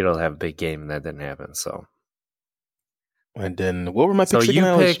George Kittle to have a big game, and that didn't happen. So, and then what were my picks? So you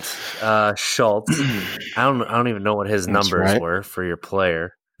picked Schultz. I don't even know what his numbers were for your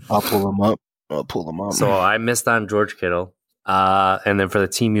player. I'll pull them up. So I missed on George Kittle. And then for the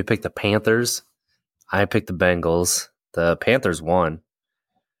team, you picked the Panthers. I picked the Bengals. The Panthers won.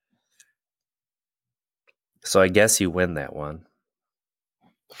 So I guess you win that one.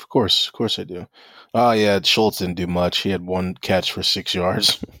 Of course I do. Oh yeah, Schultz didn't do much. He had one catch for 6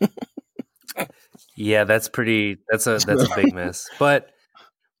 yards. Yeah, that's a big miss. But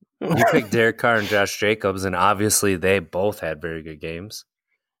you picked Derek Carr and Josh Jacobs, and obviously they both had very good games.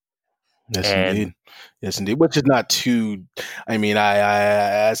 Yes, indeed. Which is not too. I mean,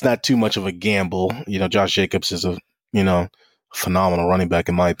 it's not too much of a gamble. Josh Jacobs is a phenomenal running back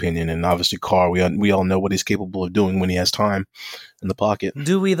in my opinion, and obviously Carr. We all know what he's capable of doing when he has time in the pocket.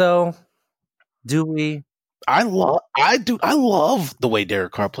 Do we though? Do we? I love the way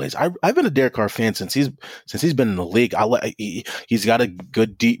Derek Carr plays. I've been a Derek Carr fan since he's been in the league. He's got a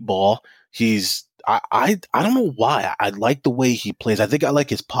good deep ball. I don't know why. I like the way he plays. I think I like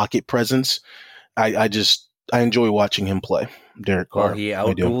his pocket presence. I enjoy watching him play. Derek Carr. Well, he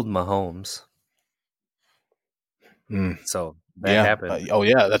outruled Mahomes. So that happened. Oh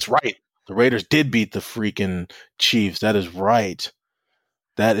yeah, that's right. The Raiders did beat the freaking Chiefs. That is right.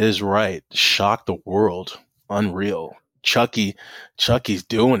 Shocked the world. Unreal. Chucky's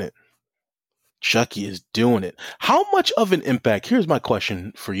doing it. Chucky is doing it. How much of an impact? Here's my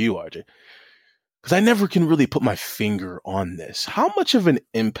question for you, RJ. Because I never can really put my finger on this. How much of an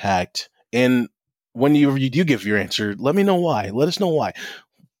impact, and when you give your answer, let me know why. Let us know why.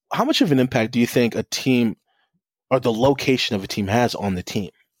 How much of an impact do you think a team or the location of a team has on the team?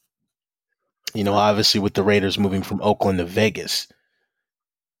 Obviously with the Raiders moving from Oakland to Vegas.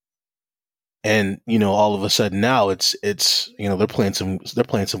 And, all of a sudden now it's they're playing some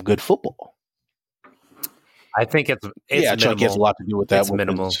good football. I think it's Chucky has a lot to do with that. It's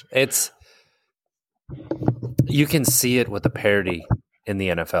minimal. You can see it with the parity in the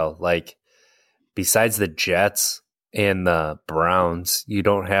NFL. Like, besides the Jets and the Browns, you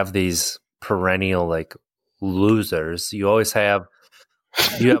don't have these perennial like losers. You always have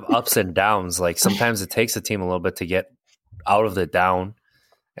ups and downs. Like, sometimes it takes a team a little bit to get out of the down,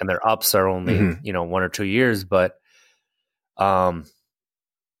 and their ups are only 1 or 2 years. But the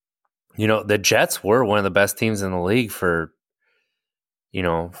Jets were one of the best teams in the league for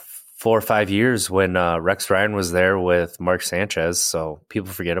 4 or 5 years when Rex Ryan was there with Mark Sanchez. So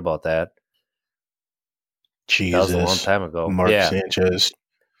people forget about that. Jesus. That was a long time ago. Mark Sanchez.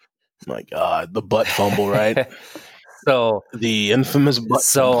 My God, the butt fumble, right? So the infamous butt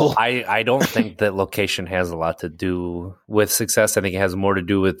fumble. I don't think that location has a lot to do with success. I think it has more to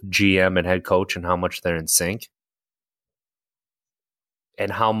do with GM and head coach and how much they're in sync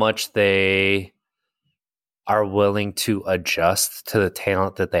and how much they are willing to adjust to the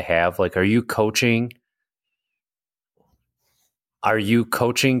talent that they have. Like, are you coaching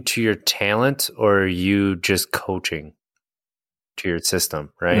to your talent, or are you just coaching to your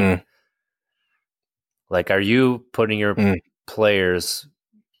system, right? Like, are you putting your players,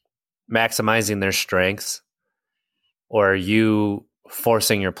 maximizing their strengths, or are you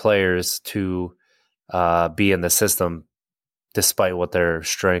forcing your players to be in the system despite what their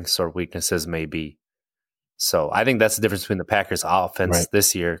strengths or weaknesses may be? So I think that's the difference between the Packers offense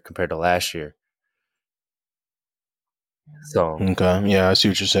this year compared to last year. So okay, yeah, I see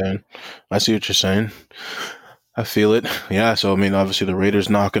what you're saying. I feel it. Yeah, so I mean, obviously the Raiders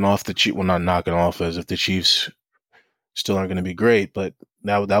knocking off the Chiefs. Well, not knocking off as if the Chiefs still aren't going to be great, but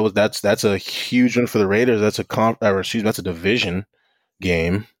That's a huge one for the Raiders. That's that's a division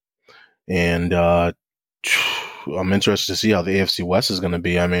game, and I'm interested to see how the AFC West is going to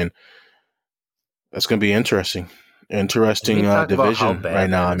be. I mean, that's going to be interesting. Interesting Can we talk about how division bad right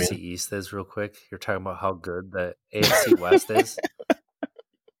now. the I mean, NFC East is real quick. You're talking about how good the AFC West is.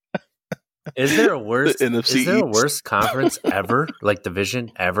 Is there a worse NFC is there a East. worse conference ever, like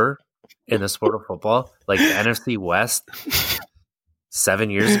division ever in the sport of football? Like the NFC West 7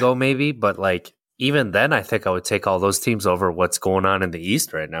 years ago, maybe, but like even then I think I would take all those teams over what's going on in the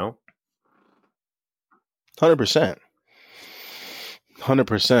East right now. 100%.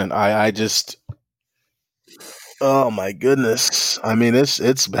 100%. I just, oh my goodness. I mean, it's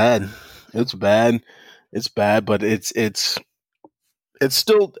bad. It's bad. It's bad, but it's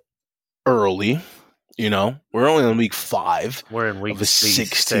still early. You know, we're only in week 5. We're in week of a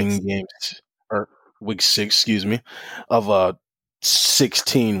 16 6. games, or week 6, excuse me, of a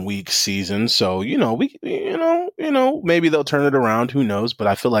 16-week season. So maybe they'll turn it around. Who knows? But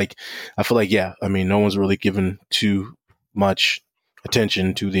I feel like, yeah. I mean, no one's really given too much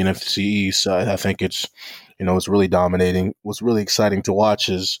attention to the NFC East. I think it's really dominating. What's really exciting to watch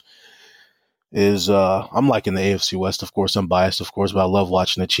is I'm liking the AFC West. Of course, I'm biased, of course, but I love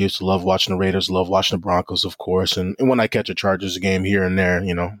watching the Chiefs, love watching the Raiders, love watching the Broncos, of course. And when I catch a Chargers game here and there,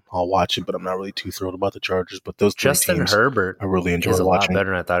 I'll watch it, but I'm not really too thrilled about the Chargers. But those three Justin teams, Herbert I really enjoy is a watching. lot better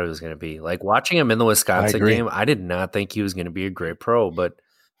than I thought he was going to be. Like watching him in the Wisconsin game, I did not think he was going to be a great pro, but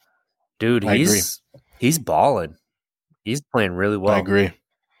dude, he's balling. He's playing really well. I agree.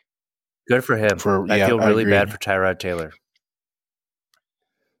 Good for him. I feel really bad for Tyrod Taylor.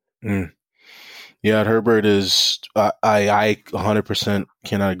 Yeah, Herbert is. I 100%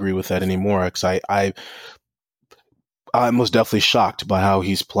 cannot agree with that anymore. Because I'm most definitely shocked by how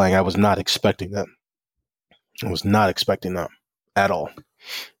he's playing. I was not expecting that. At all.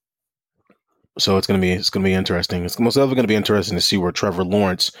 So it's gonna be interesting. It's most definitely gonna be interesting to see where Trevor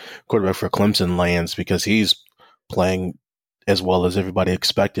Lawrence, quarterback for Clemson, lands, because he's playing as well as everybody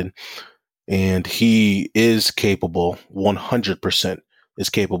expected, and he is capable 100%. Is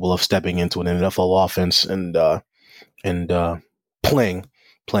capable of stepping into an NFL offense and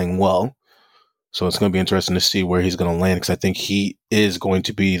playing well. So it's going to be interesting to see where he's going to land, because I think he is going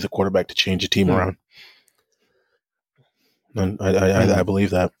to be the quarterback to change the team around. And I believe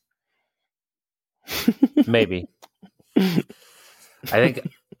that. Maybe. I think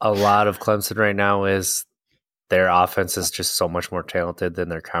a lot of Clemson right now is their offense is just so much more talented than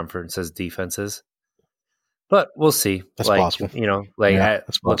their conference's defenses. But we'll see. That's possible.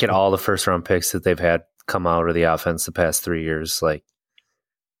 Look at all the first round picks that they've had come out of the offense the past 3 years. Like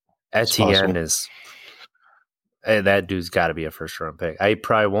Etienne is that dude's got to be a first round pick. I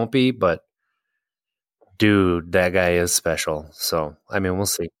probably won't be, but dude, that guy is special. So I mean, we'll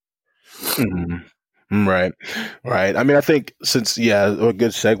see. Right. I mean, I think since a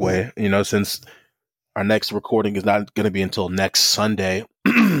good segue. Since our next recording is not going to be until next Sunday.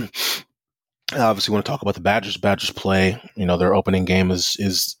 I obviously want to talk about the Badgers. Badgers play, their opening game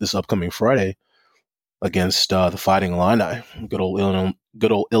is this upcoming Friday against the Fighting Illini, good old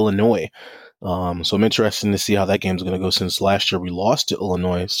Illinois. So I'm interested to see how that game's going to go, since last year we lost to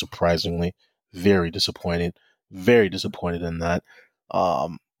Illinois, surprisingly. Very disappointed in that.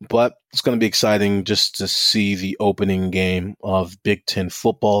 But it's going to be exciting just to see the opening game of Big Ten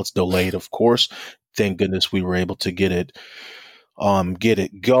football. It's delayed, of course. Thank goodness we were able to get it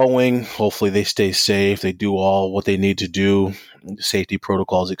going. Hopefully they stay safe. They do all what they need to do, safety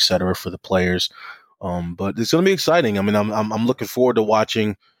protocols, etc., for the players. But it's going to be exciting. I mean, I'm looking forward to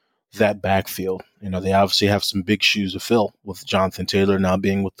watching that backfield. They obviously have some big shoes to fill with Jonathan Taylor now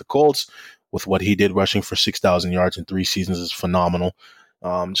being with the Colts. With what he did rushing for 6,000 yards in 3 seasons is phenomenal.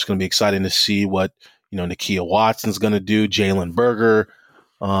 Just going to be exciting to see what Nakia Watson's going to do, Jalen Berger,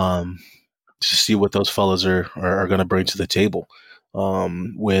 to see what those fellas are going to bring to the table.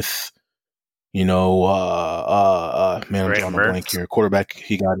 With man, I'm drawing a blank here. Quarterback,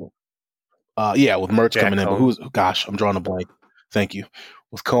 he got with Mertz Jack coming in. But I'm drawing a blank. Thank you.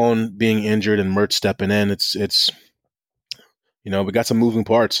 With Cohn being injured and Mertz stepping in, it's we got some moving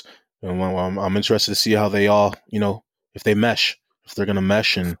parts. And I'm interested to see how they all, if they mesh, if they're going to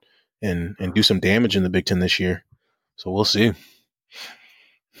mesh and do some damage in the Big Ten this year. So we'll see.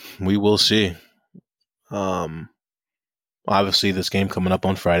 We will see. Obviously, this game coming up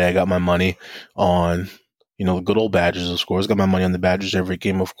on Friday, I got my money on, the good old Badgers, of course. Got my money on the Badgers every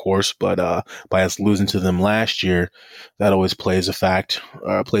game, of course. But by us losing to them last year, that always plays a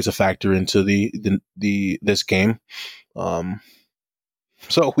factor into this game.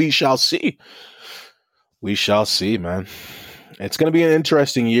 So we shall see. We shall see, man. It's going to be an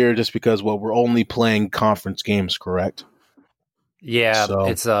interesting year just because, well, we're only playing conference games, correct? Yeah, So-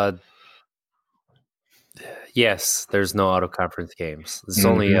 it's yes, there's no out of conference games. It's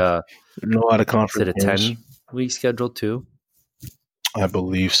only No out of is conference it a games. 10-week schedule too? I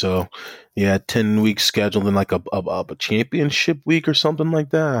believe so. Yeah, 10 weeks scheduled in like a championship week or something like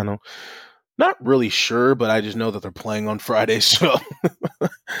that. I don't, not really sure, but I just know that they're playing on Friday. So,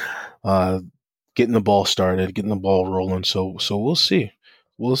 getting the ball started, getting the ball rolling. So we'll see.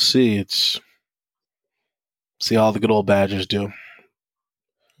 We'll see. See how the good old Badgers do.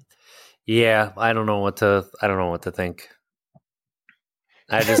 Yeah, I don't know what to think.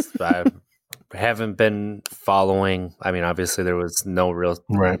 I haven't been following. I mean, obviously there was no real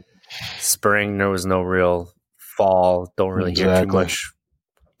Right. spring, there was no real fall. Don't really hear too Exactly. much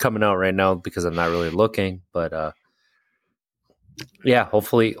coming out right now because I'm not really looking. But yeah,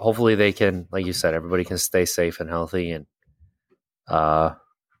 hopefully they can, like you said, everybody can stay safe and healthy, and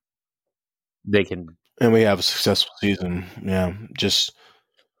they can. And we have a successful season. Yeah. Just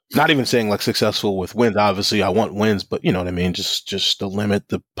not even saying like successful with wins. Obviously, I want wins, but you know what I mean. Just to limit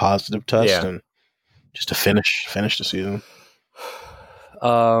the positive test and just to finish the season,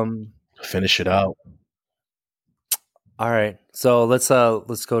 finish it out. All right, so let's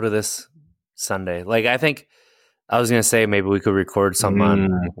go to this Sunday. Like, I think I was gonna say maybe we could record something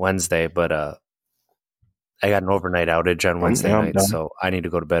on Wednesday, but I got an overnight outage on Wednesday night, done. so I need to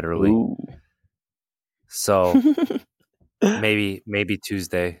go to bed early. Ooh. So maybe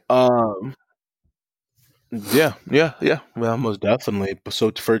Tuesday. Yeah. Well, most definitely.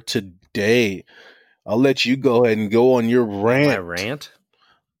 So for today, I'll let you go ahead and go on your rant. My rant?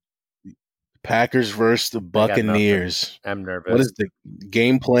 Packers versus the Buccaneers. I'm nervous. What is the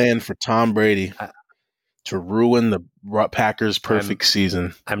game plan for Tom Brady to ruin the Packers' perfect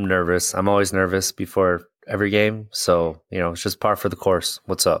season? I'm nervous. I'm always nervous before every game. So, it's just par for the course.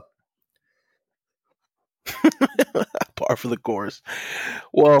 What's up? Par for the course.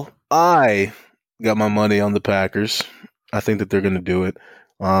 Well, I got my money on the Packers. I think that they're going to do it.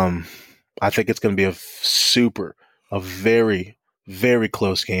 I think it's going to be a very, very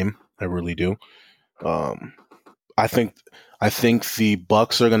close game. I really do. I think the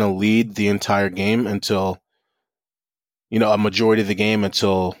Bucs are going to lead the entire game until, a majority of the game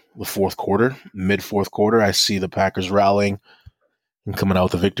until the fourth quarter, mid fourth quarter. I see the Packers rallying and coming out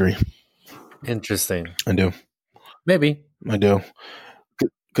with a victory. Interesting. I do. Maybe. I do.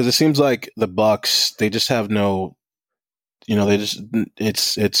 Because it seems like the Bucs, they just have no, they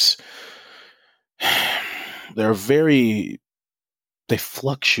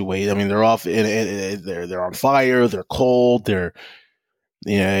fluctuate. I mean, they're off. They're on fire. They're cold. They're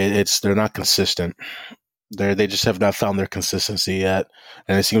not consistent. They just have not found their consistency yet.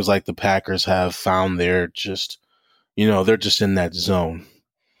 And it seems like the Packers have found they're just in that zone.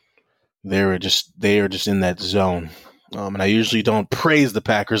 They are just in that zone. And I usually don't praise the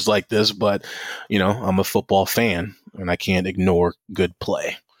Packers like this, but I'm a football fan and I can't ignore good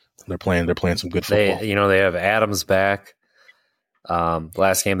play. They're playing some good football. They have Adams back.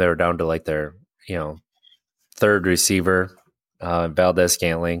 Last game they were down to like their, third receiver.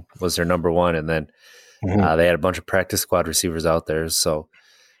 Valdez-Scantling was their number one, and then they had a bunch of practice squad receivers out there. So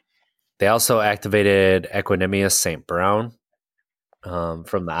they also activated Equanimeous St. Brown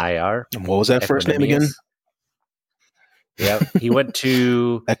from the IR. And what was that first name again? Yeah, he went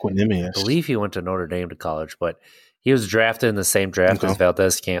to Equanimeous. I believe he went to Notre Dame to college, but he was drafted in the same draft as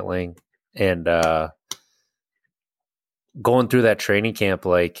Valdez-Scantling, and going through that training camp,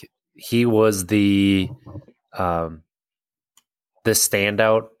 like he was the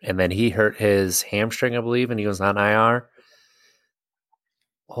standout, and then he hurt his hamstring, I believe, and he was on IR.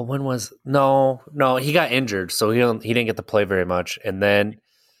 Well, he got injured, so he didn't get to play very much. And then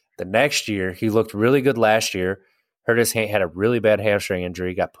the next year, he looked really good last year. Hurt his had a really bad hamstring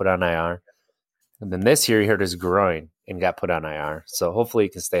injury, got put on IR. And then this year, he hurt his groin and got put on IR. So hopefully, he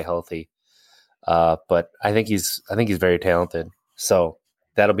can stay healthy. But I think he's very talented. So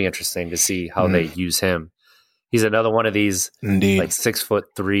that'll be interesting to see how they use him. He's another one of these like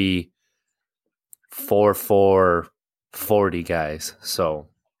 6'3", 4'4", 40 guys. So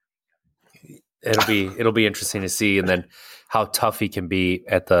it'll be interesting to see, and then how tough he can be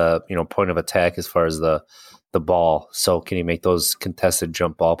at the point of attack as far as the ball. So can he make those contested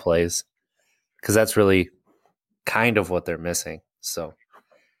jump ball plays? Because that's really kind of what they're missing. So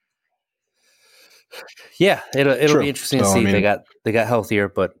yeah, it'll be interesting to see. They got healthier,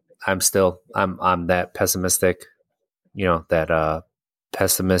 but I'm that pessimistic, that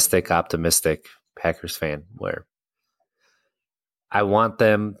pessimistic, optimistic Packers fan where I want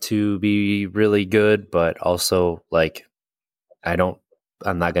them to be really good, but also like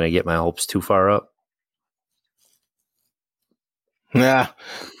I'm not going to get my hopes too far up. Yeah,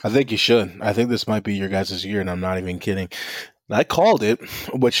 I think you should. I think this might be your guys' year, and I'm not even kidding. I called it,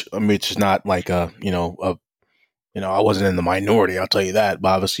 which I mean, it's not like I wasn't in the minority. I'll tell you that. But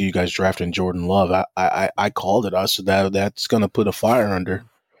obviously, you guys drafting Jordan Love. I called it. I said that's going to put a fire under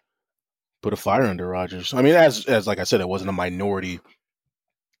Rodgers. I mean, as like I said, it wasn't a minority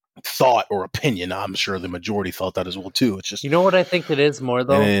thought or opinion. I'm sure the majority felt that as well too. It's just, you know what I think it is more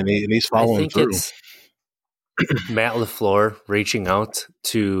though, and he's following through. It's Matt LaFleur reaching out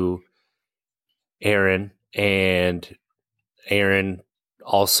to Aaron, and Aaron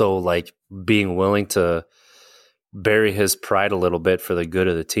also like being willing to bury his pride a little bit for the good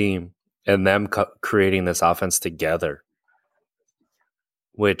of the team, and them creating this offense together.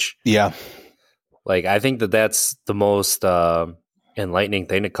 Which, yeah, like I think that's the most enlightening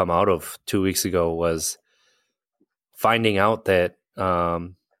thing to come out of 2 weeks ago was finding out that I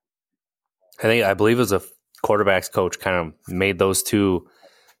believe it was a quarterback's coach kind of made those two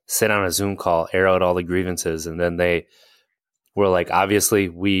sit on a Zoom call, air out all the grievances, and then they were like, obviously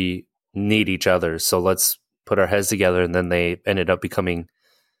we need each other, so let's put our heads together. And then they ended up becoming,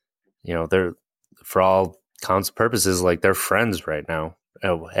 they're, for all counts and purposes, like they're friends right now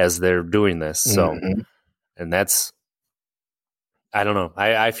as they're doing this. So, and that's, I don't know.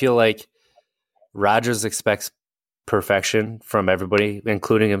 I feel like Rodgers expects perfection from everybody,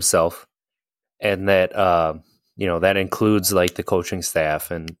 including himself. And that, that includes like the coaching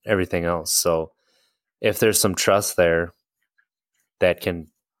staff and everything else. So if there's some trust there, that can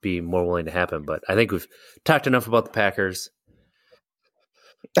be more willing to happen. But I think we've talked enough about the Packers.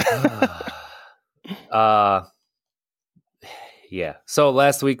 Yeah. So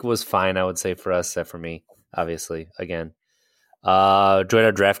last week was fine, I would say, for us, except for me, obviously, again. Join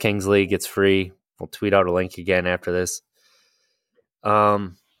our DraftKings League. It's free. We'll tweet out a link again after this.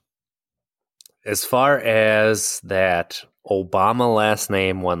 As far as that Obama last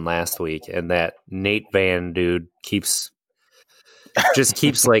name won last week, and that Nate Van dude keeps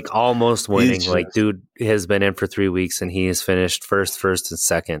like almost winning. Like, dude has been in for 3 weeks, and he has finished first, and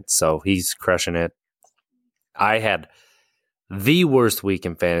second. So he's crushing it. I had the worst week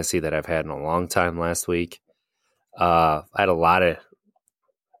in fantasy that I've had in a long time last week. I had a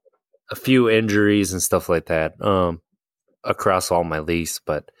few injuries and stuff like that across all my leagues,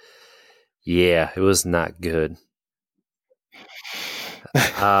 but yeah, it was not good.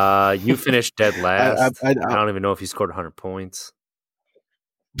 You finished dead last. I don't even know if you scored 100 points.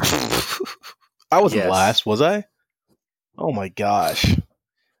 I wasn't last, was I? Oh my gosh.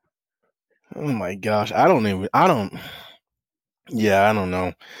 I don't know. I don't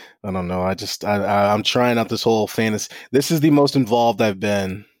know. I'm trying out this whole fantasy. This is the most involved I've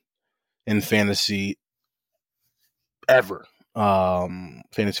been in fantasy ever.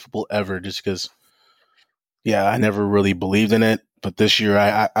 Fantasy football ever, just because, I never really believed in it. But this year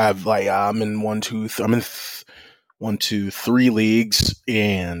I'm in 1, 2, I'm in 1, 2, 3 leagues,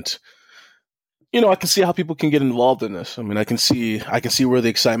 and I can see how people can get involved in this. I mean, I can see where the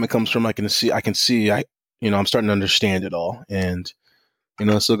excitement comes from. I'm starting to understand it all, and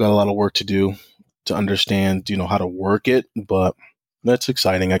I still got a lot of work to do to understand, how to work it, but that's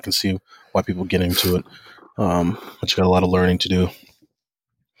exciting. I can see why people get into it. But you got a lot of learning to do.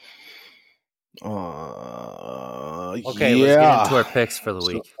 Okay, let's get into our picks for the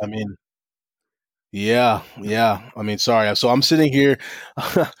week. I mean, sorry. So I'm sitting here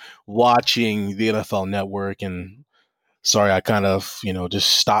watching the NFL Network, and sorry, I kind of,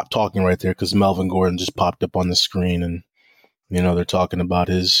 just stopped talking right there because Melvin Gordon just popped up on the screen, and, they're talking about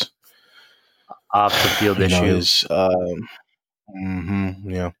his off the field issue.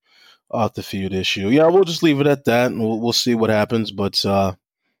 Off the field issue. Yeah, we'll just leave it at that, and we'll see what happens. But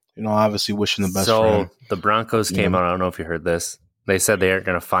obviously wishing the best for him. So the Broncos came out. I don't know if you heard this. They said they aren't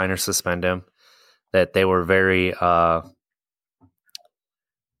going to fine or suspend him. That they were very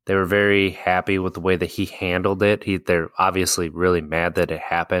happy with the way that he handled it. They're obviously really mad that it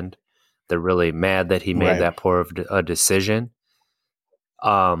happened. They're really mad that he made that poor of a decision.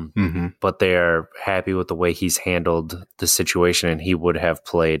 But they are happy with the way he's handled the situation, and he would have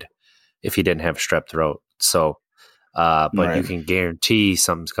played if he didn't have strep throat. So, but you can guarantee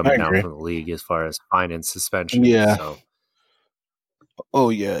something's coming down from the league as far as fine and suspension. Yeah. So.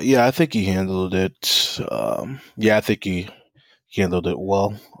 Oh yeah. I think he handled it. I think he handled it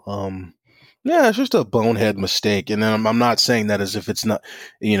well. It's just a bonehead mistake, and then I'm not saying that as if it's not,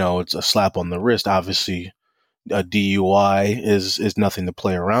 it's a slap on the wrist. Obviously, a DUI is nothing to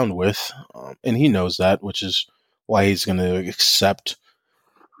play around with, and he knows that, which is why he's going to accept,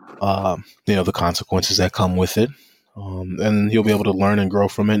 the consequences that come with it. and he'll be able to learn and grow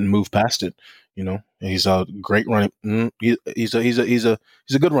from it and move past it. He's a great running. He's a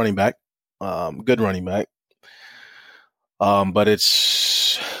good running back. Good running back. But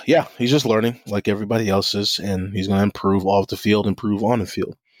he's just learning like everybody else is, and he's going to improve off the field, improve on the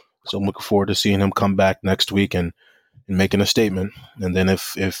field. So I'm looking forward to seeing him come back next week and making a statement. And then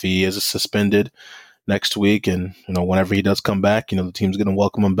if he is suspended next week, and whenever he does come back, the team's going to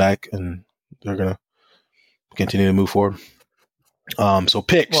welcome him back, and they're going to continue to move forward. So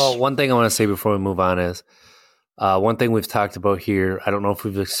picks. Well, one thing I want to say before we move on is one thing we've talked about here. I don't know if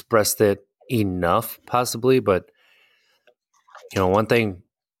we've expressed it enough, possibly, but one thing,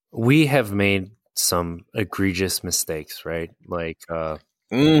 we have made some egregious mistakes, right? Like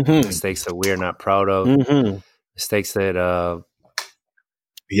mistakes that we are not proud of, mistakes that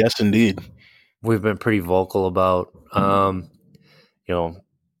yes, indeed, we've been pretty vocal about.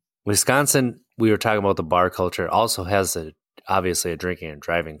 Wisconsin, we were talking about the bar culture, also has obviously a drinking and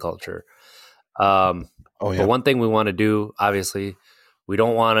driving culture. But one thing we want to do, obviously, we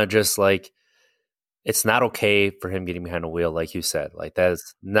don't want to just it's not okay for him getting behind a wheel, like you said. Like, that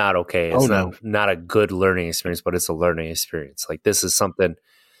is not okay. It's not a good learning experience, but it's a learning experience. Like, this is something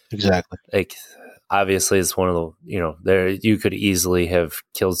exactly. Like, obviously, it's one of the there you could easily have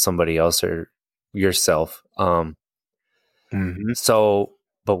killed somebody else or yourself. So,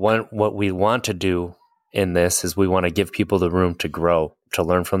 but what we want to do in this is we want to give people the room to grow, to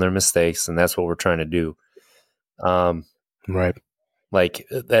learn from their mistakes, and that's what we're trying to do. Right. Like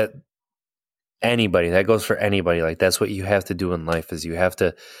that. Anybody, that goes for anybody. Like, that's what you have to do in life, is you have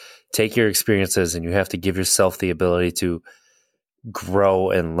to take your experiences and you have to give yourself the ability to grow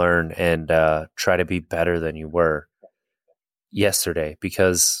and learn and try to be better than you were yesterday,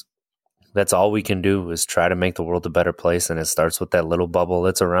 because that's all we can do is try to make the world a better place. And it starts with that little bubble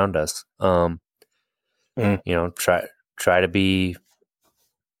that's around us. Try to be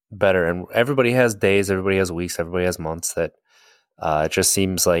better. And everybody has days, everybody has weeks, everybody has months that it just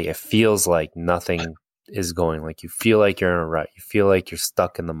feels like nothing is going. Like, you feel like you're in a rut. You feel like you're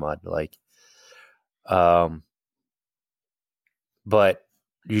stuck in the mud. But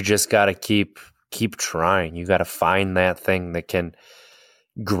you just got to keep trying. You got to find that thing that can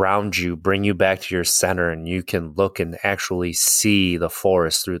ground you, bring you back to your center, and you can look and actually see the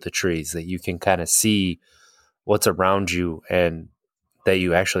forest through the trees, that you can kind of see what's around you, and that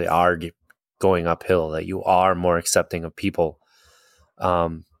you actually are going uphill, that you are more accepting of people.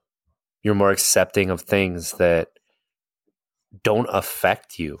 You're more accepting of things that don't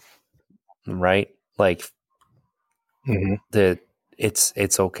affect you, right? Like, that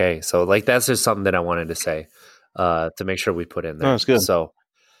it's okay. So, that's just something that I wanted to say to make sure we put in there. No, that's good. So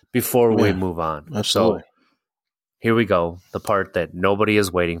before we move on, absolutely. So here we go. The part that nobody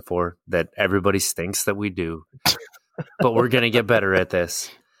is waiting for, that everybody thinks that we do, but we're going to get better at this.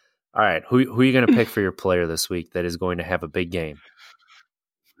 All right. Who are you going to pick for your player this week that is going to have a big game?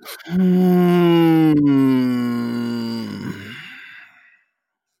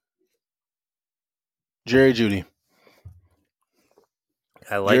 Jerry Jeudy.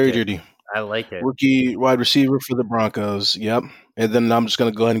 I like Jerry it. Jeudy. I like it. Rookie wide receiver for the Broncos. Yep. And then I'm just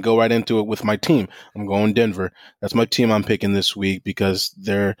going to go ahead and go right into it with my team. I'm going Denver. That's my team I'm picking this week, because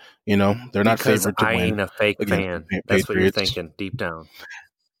they're not favored to win. I ain't a fake fan. That's what you're thinking deep down.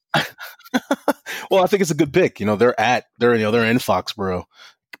 Well, I think it's a good pick. They're in Foxborough.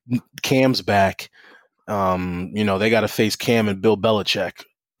 Cam's back. They got to face Cam and Bill Belichick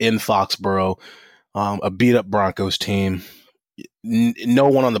in Foxborough, a beat up Broncos team. No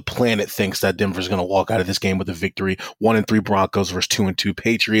one on the planet thinks that Denver's going to walk out of this game with a victory. 1-3 Broncos versus 2-2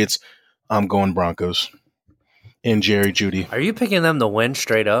 Patriots. I'm going Broncos. And Jerry Jeudy. Are you picking them to win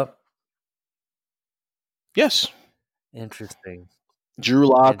straight up? Yes. Interesting. Drew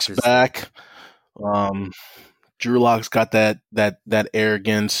Lock's back. Drew Lock's got that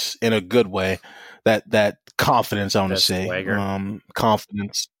arrogance in a good way. That confidence, I want to say. Swagger.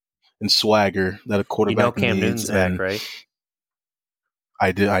 Confidence and swagger that a quarterback Cam needs. Newton's back, right?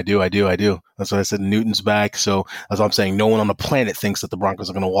 I do. That's why I said Newton's back. So that's why I'm saying no one on the planet thinks that the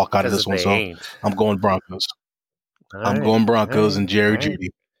Broncos are going to walk out of this one. So I'm going Broncos. Going Broncos and Jerry Jeudy.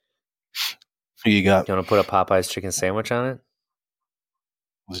 Who you got? You want to put a Popeye's chicken sandwich on it?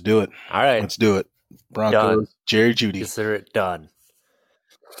 Let's do it. All right. Let's do it. Broncos, done. Jerry Jeudy. Consider it done.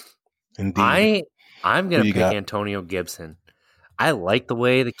 Indeed. I'm going to pick Antonio Gibson. I like the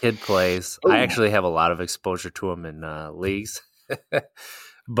way the kid plays. Ooh. I actually have a lot of exposure to him in leagues.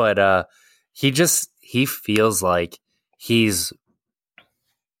 But he feels like he's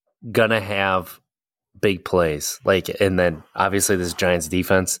going to have big plays. And then obviously this Giants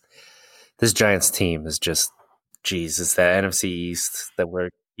defense, this Giants team is just Geez, it's that NFC East that we're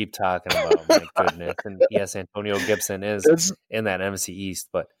keep talking about. My goodness. And yes, Antonio Gibson is It's in that NFC East,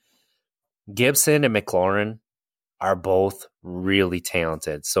 but Gibson and McLaurin are both really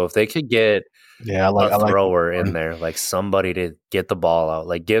talented. So if they could get yeah, I a like thrower in there, like somebody to get the ball out.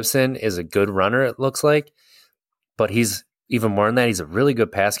 Like Gibson is a good runner, it looks like, but he's even more than that. He's a really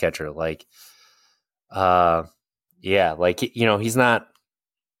good pass catcher. Like, yeah, like, he's not.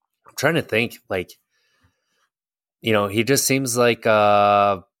 I'm trying to think. Like, he just seems like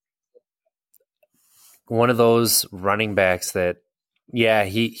one of those running backs that, yeah,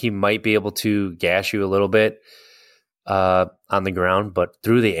 he might be able to gash you a little bit on the ground, but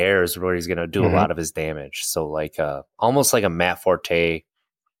through the air is where he's going to do a lot of his damage. So like almost like a Matt Forte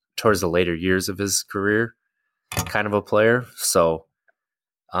towards the later years of his career kind of a player. So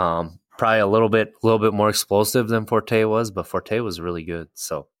probably a little bit more explosive than Forte was, but Forte was really good.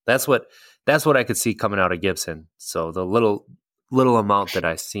 So that's what I could see coming out of Gibson. So the little amount that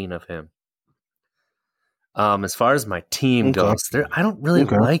I've seen of him. As far as my team goes, I don't really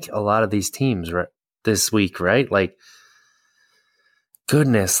like a lot of these teams this week, right? Like,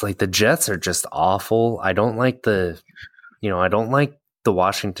 goodness, like the Jets are just awful. I don't like the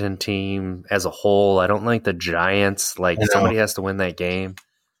Washington team as a whole. I don't like the Giants. Like somebody has to win that game.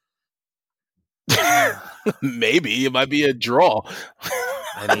 Maybe it might be a draw.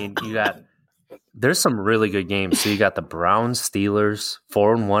 I mean, there's some really good games. So you got the Browns, Steelers,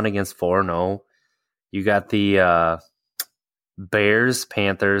 4-1 against 4-0. You got the Bears,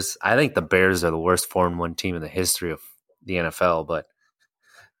 Panthers. I think the Bears are the worst 4-1 team in the history of the NFL, but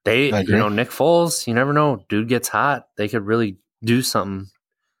Nick Foles, you never know. Dude gets hot. They could really do something.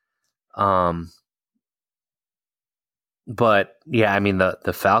 But yeah, I mean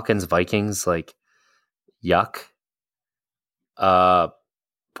the Falcons, Vikings, like yuck.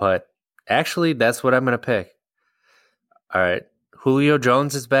 But actually that's what I'm gonna pick. All right. Julio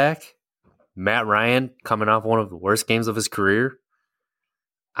Jones is back. Matt Ryan coming off one of the worst games of his career.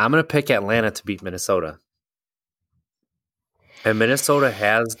 I'm gonna pick Atlanta to beat Minnesota. And Minnesota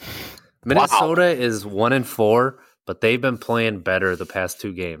is 1-4, but they've been playing better the past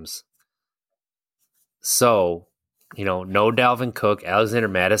 2 games. So, no Dalvin Cook. Alexander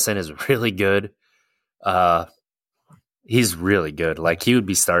Mattison is really good. He's really good. Like he would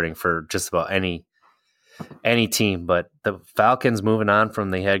be starting for just about any team. But the Falcons moving on from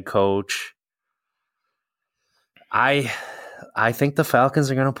the head coach. I think the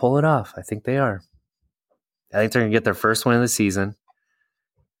Falcons are going to pull it off. I think they are. I think they're going to get their first win of the season.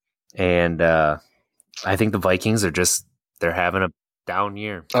 And I think the Vikings they're having a down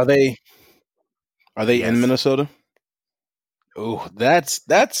year. Are they in Minnesota? Oh, that's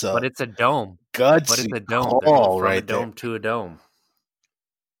but it's a dome. Gutsy but it's a dome. Call from a dome to a dome.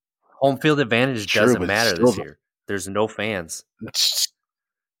 Home field advantage doesn't matter this year. There's no fans.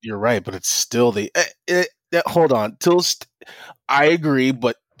 You're right, but it's still hold on. I agree,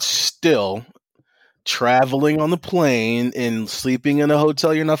 but still traveling on the plane and sleeping in a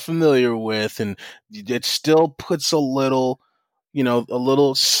hotel you're not familiar with, and it still puts a little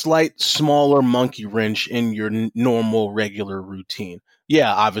slight smaller monkey wrench in your normal regular routine.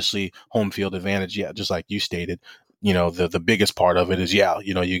 Yeah, obviously home field advantage. Yeah, just like you stated, the biggest part of it is, you got,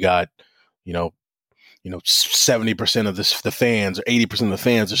 70% of the fans or 80% of the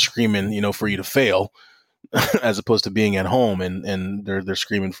fans are screaming, for you to fail as opposed to being at home and they're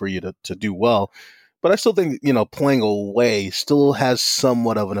screaming for you to do well. But I still think, playing away still has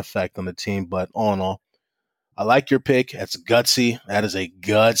somewhat of an effect on the team. But all in all, I like your pick. That's gutsy. That is a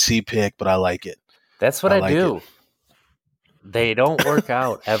gutsy pick, but I like it. That's what I do. It. They don't work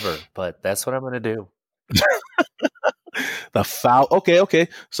out ever, but that's what I'm going to do. The foul. Okay.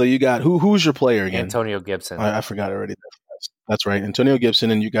 So you got who's your player again? Antonio Gibson. I forgot already. That's right. Antonio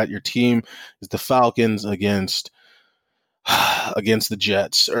Gibson, and you got your team is the Falcons against the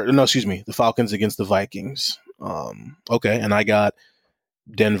Jets. The Falcons against the Vikings. Okay, and I got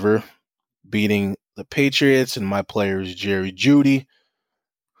Denver beating the Patriots, and my player is Jerry Jeudy.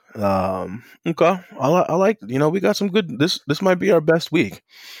 Okay, I like. We got some good. This might be our best week.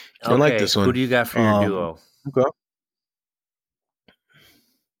 I like this one. Who do you got for your duo? Okay.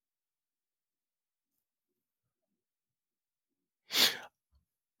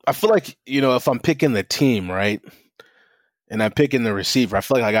 I feel like, if I'm picking the team, right, and I'm picking the receiver, I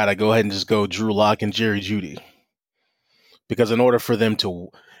feel like I got to go ahead and just go Drew Lock and Jerry Jeudy. Because in order for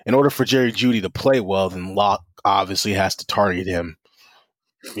Jerry Jeudy to play well, then Lock obviously has to target him,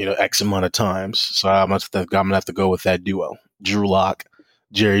 X amount of times. So I'm going to have to go with that duo, Drew Lock,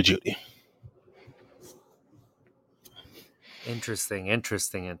 Jerry Jeudy. Interesting.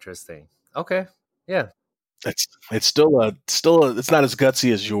 Okay. Yeah. it's still it's not as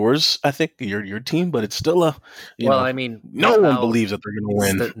gutsy as yours. I think your team, but it's still I mean, no one believes that they're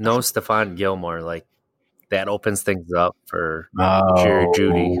going to win. No Stephon Gilmore, like that opens things up for Oh, Jerry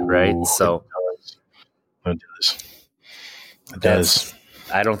Jeudy, right? So it does.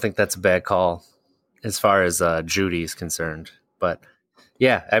 I don't think that's a bad call as far as Jeudy is concerned. But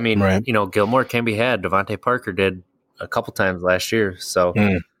yeah, I mean, Right. Gilmore can be had. Devontae Parker did a couple times last year. So,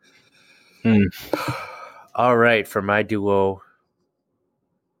 all right, for my duo.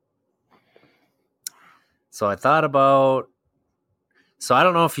 So I thought about. So I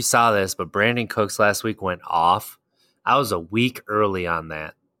don't know if you saw this, but Brandon Cooks last week went off. I was a week early on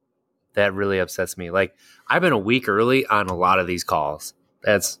that. That really upsets me. Like, I've been a week early on a lot of these calls.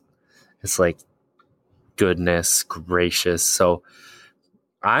 It's like, goodness gracious. So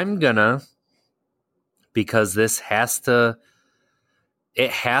I'm gonna, because it has to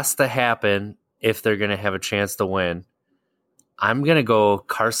happen if they're gonna have a chance to win. I'm gonna go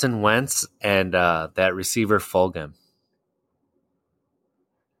Carson Wentz and that receiver Fulgham.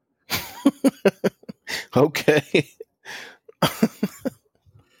 Okay.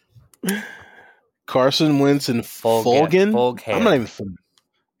 Carson Wentz and Fulgham. I'm not even.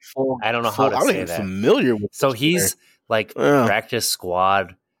 I don't know how to say that. Familiar with. So he's like practice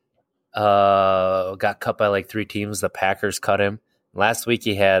squad. Got cut by like 3 teams. The Packers cut him last week.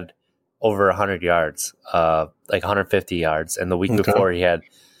 He had over 100 yards, like 150 yards, and the week before he had,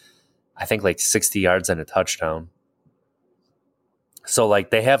 I think, like 60 yards and a touchdown. So like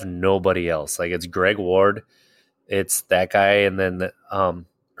they have nobody else. Like it's Greg Ward, it's that guy, and then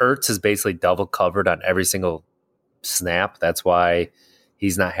Ertz is basically double covered on every single snap. That's why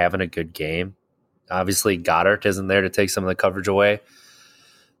he's not having a good game. Obviously, Goddard isn't there to take some of the coverage away.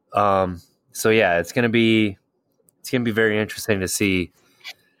 So yeah, it's gonna be very interesting to see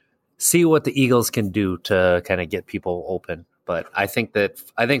what the Eagles can do to kind of get people open. But I think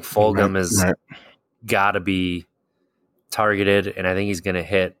Fulgham is got to be targeted, and I think he's gonna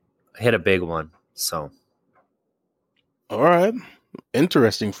hit a big one. So, all right,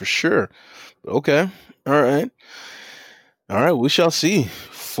 interesting for sure. Okay, all right. We shall see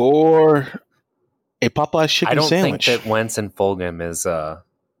for a Popeye chicken sandwich. I don't think that Wentz and Fulgham is, or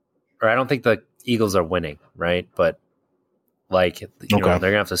I don't think the Eagles are winning, right? But like, they're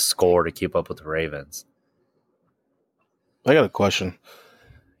gonna have to score to keep up with the Ravens. I got a question.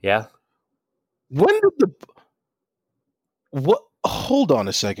 Yeah. When did what? Hold on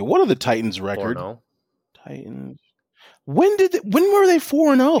a second. What are the Titans' record? 4-0. Titans. When were they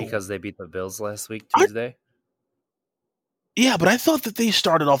 4-0? Because they beat the Bills last week, Tuesday. Yeah, but I thought that they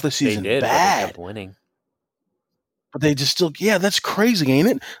started off the season bad. But they kept winning. But they just still, that's crazy, ain't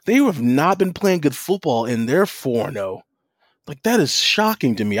it? They have not been playing good football, and they're 4-0. Like, that is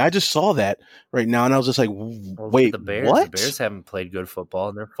shocking to me. I just saw that right now, and I was just like, wait, the Bears, what? The Bears haven't played good football,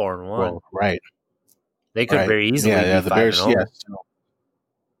 and they're 4-1. Well, right. They could very easily be the 5-0. Bears,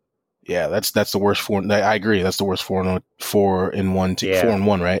 yeah, that's the worst 4. I agree. That's the worst 4-1 team.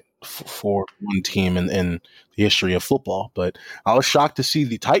 4-1, right? 4-1 team in the history of football. But I was shocked to see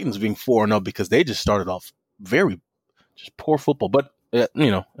the Titans being 4-0 because they just started off very just poor football. But that's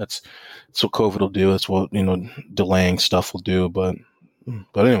what COVID will do. That's what delaying stuff will do. But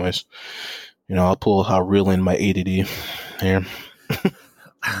anyways, I'll reel in my ADD here.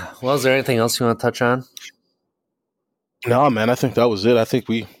 Well, is there anything else you want to touch on? No, man. I think that was it. I think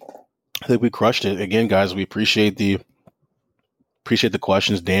we crushed it again, guys. We appreciate the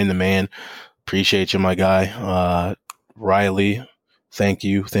questions, Dan the man. Appreciate you, my guy. Riley, thank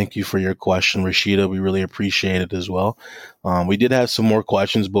you for your question. Rashida, we really appreciate it as well. We did have some more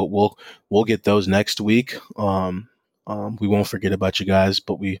questions, but we'll get those next week. We won't forget about you guys,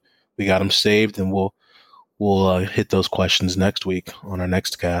 but we got them saved, and we'll hit those questions next week on our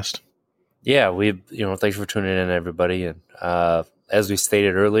next cast. Yeah, thanks for tuning in, everybody. And as we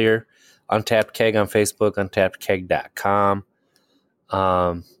stated earlier, Untapped Keg on Facebook, untappedkeg.com,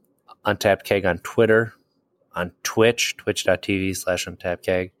 Untapped Keg on Twitter, on Twitch,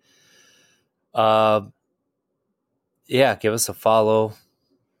 twitch.tv/untappedkeg. Yeah, give us a follow.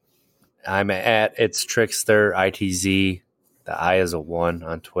 I'm at It's Trickster ITZ. The I is a 1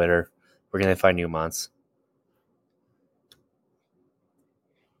 on Twitter. Where can they find you, Mons?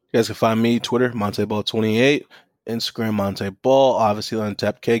 You guys can find me, Twitter, MonteBall28, Instagram, Monteball. Obviously,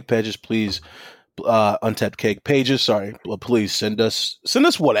 Untapped Keg pages, please. Untapped Keg pages, sorry. Well, please send us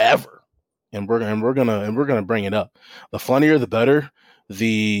whatever, and we're gonna bring it up. The funnier, the better.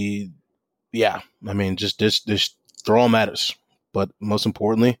 Just throw them at us. But most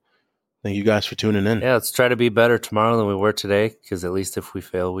importantly, thank you guys for tuning in. Yeah, let's try to be better tomorrow than we were today, because at least if we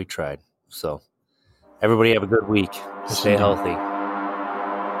fail, we tried. So, Everybody have a good week. Stay healthy.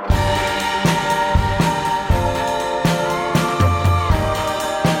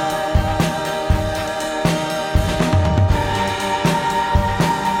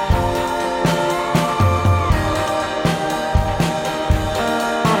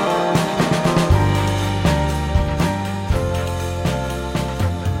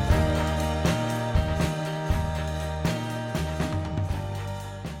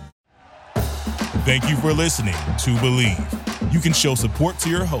 Thank you for listening to Believe. You can show support to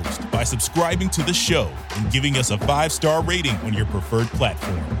your host by subscribing to the show and giving us a 5-star rating on your preferred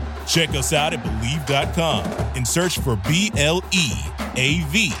platform. Check us out at Believe.com and search for BLEAV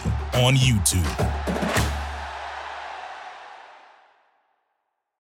on YouTube.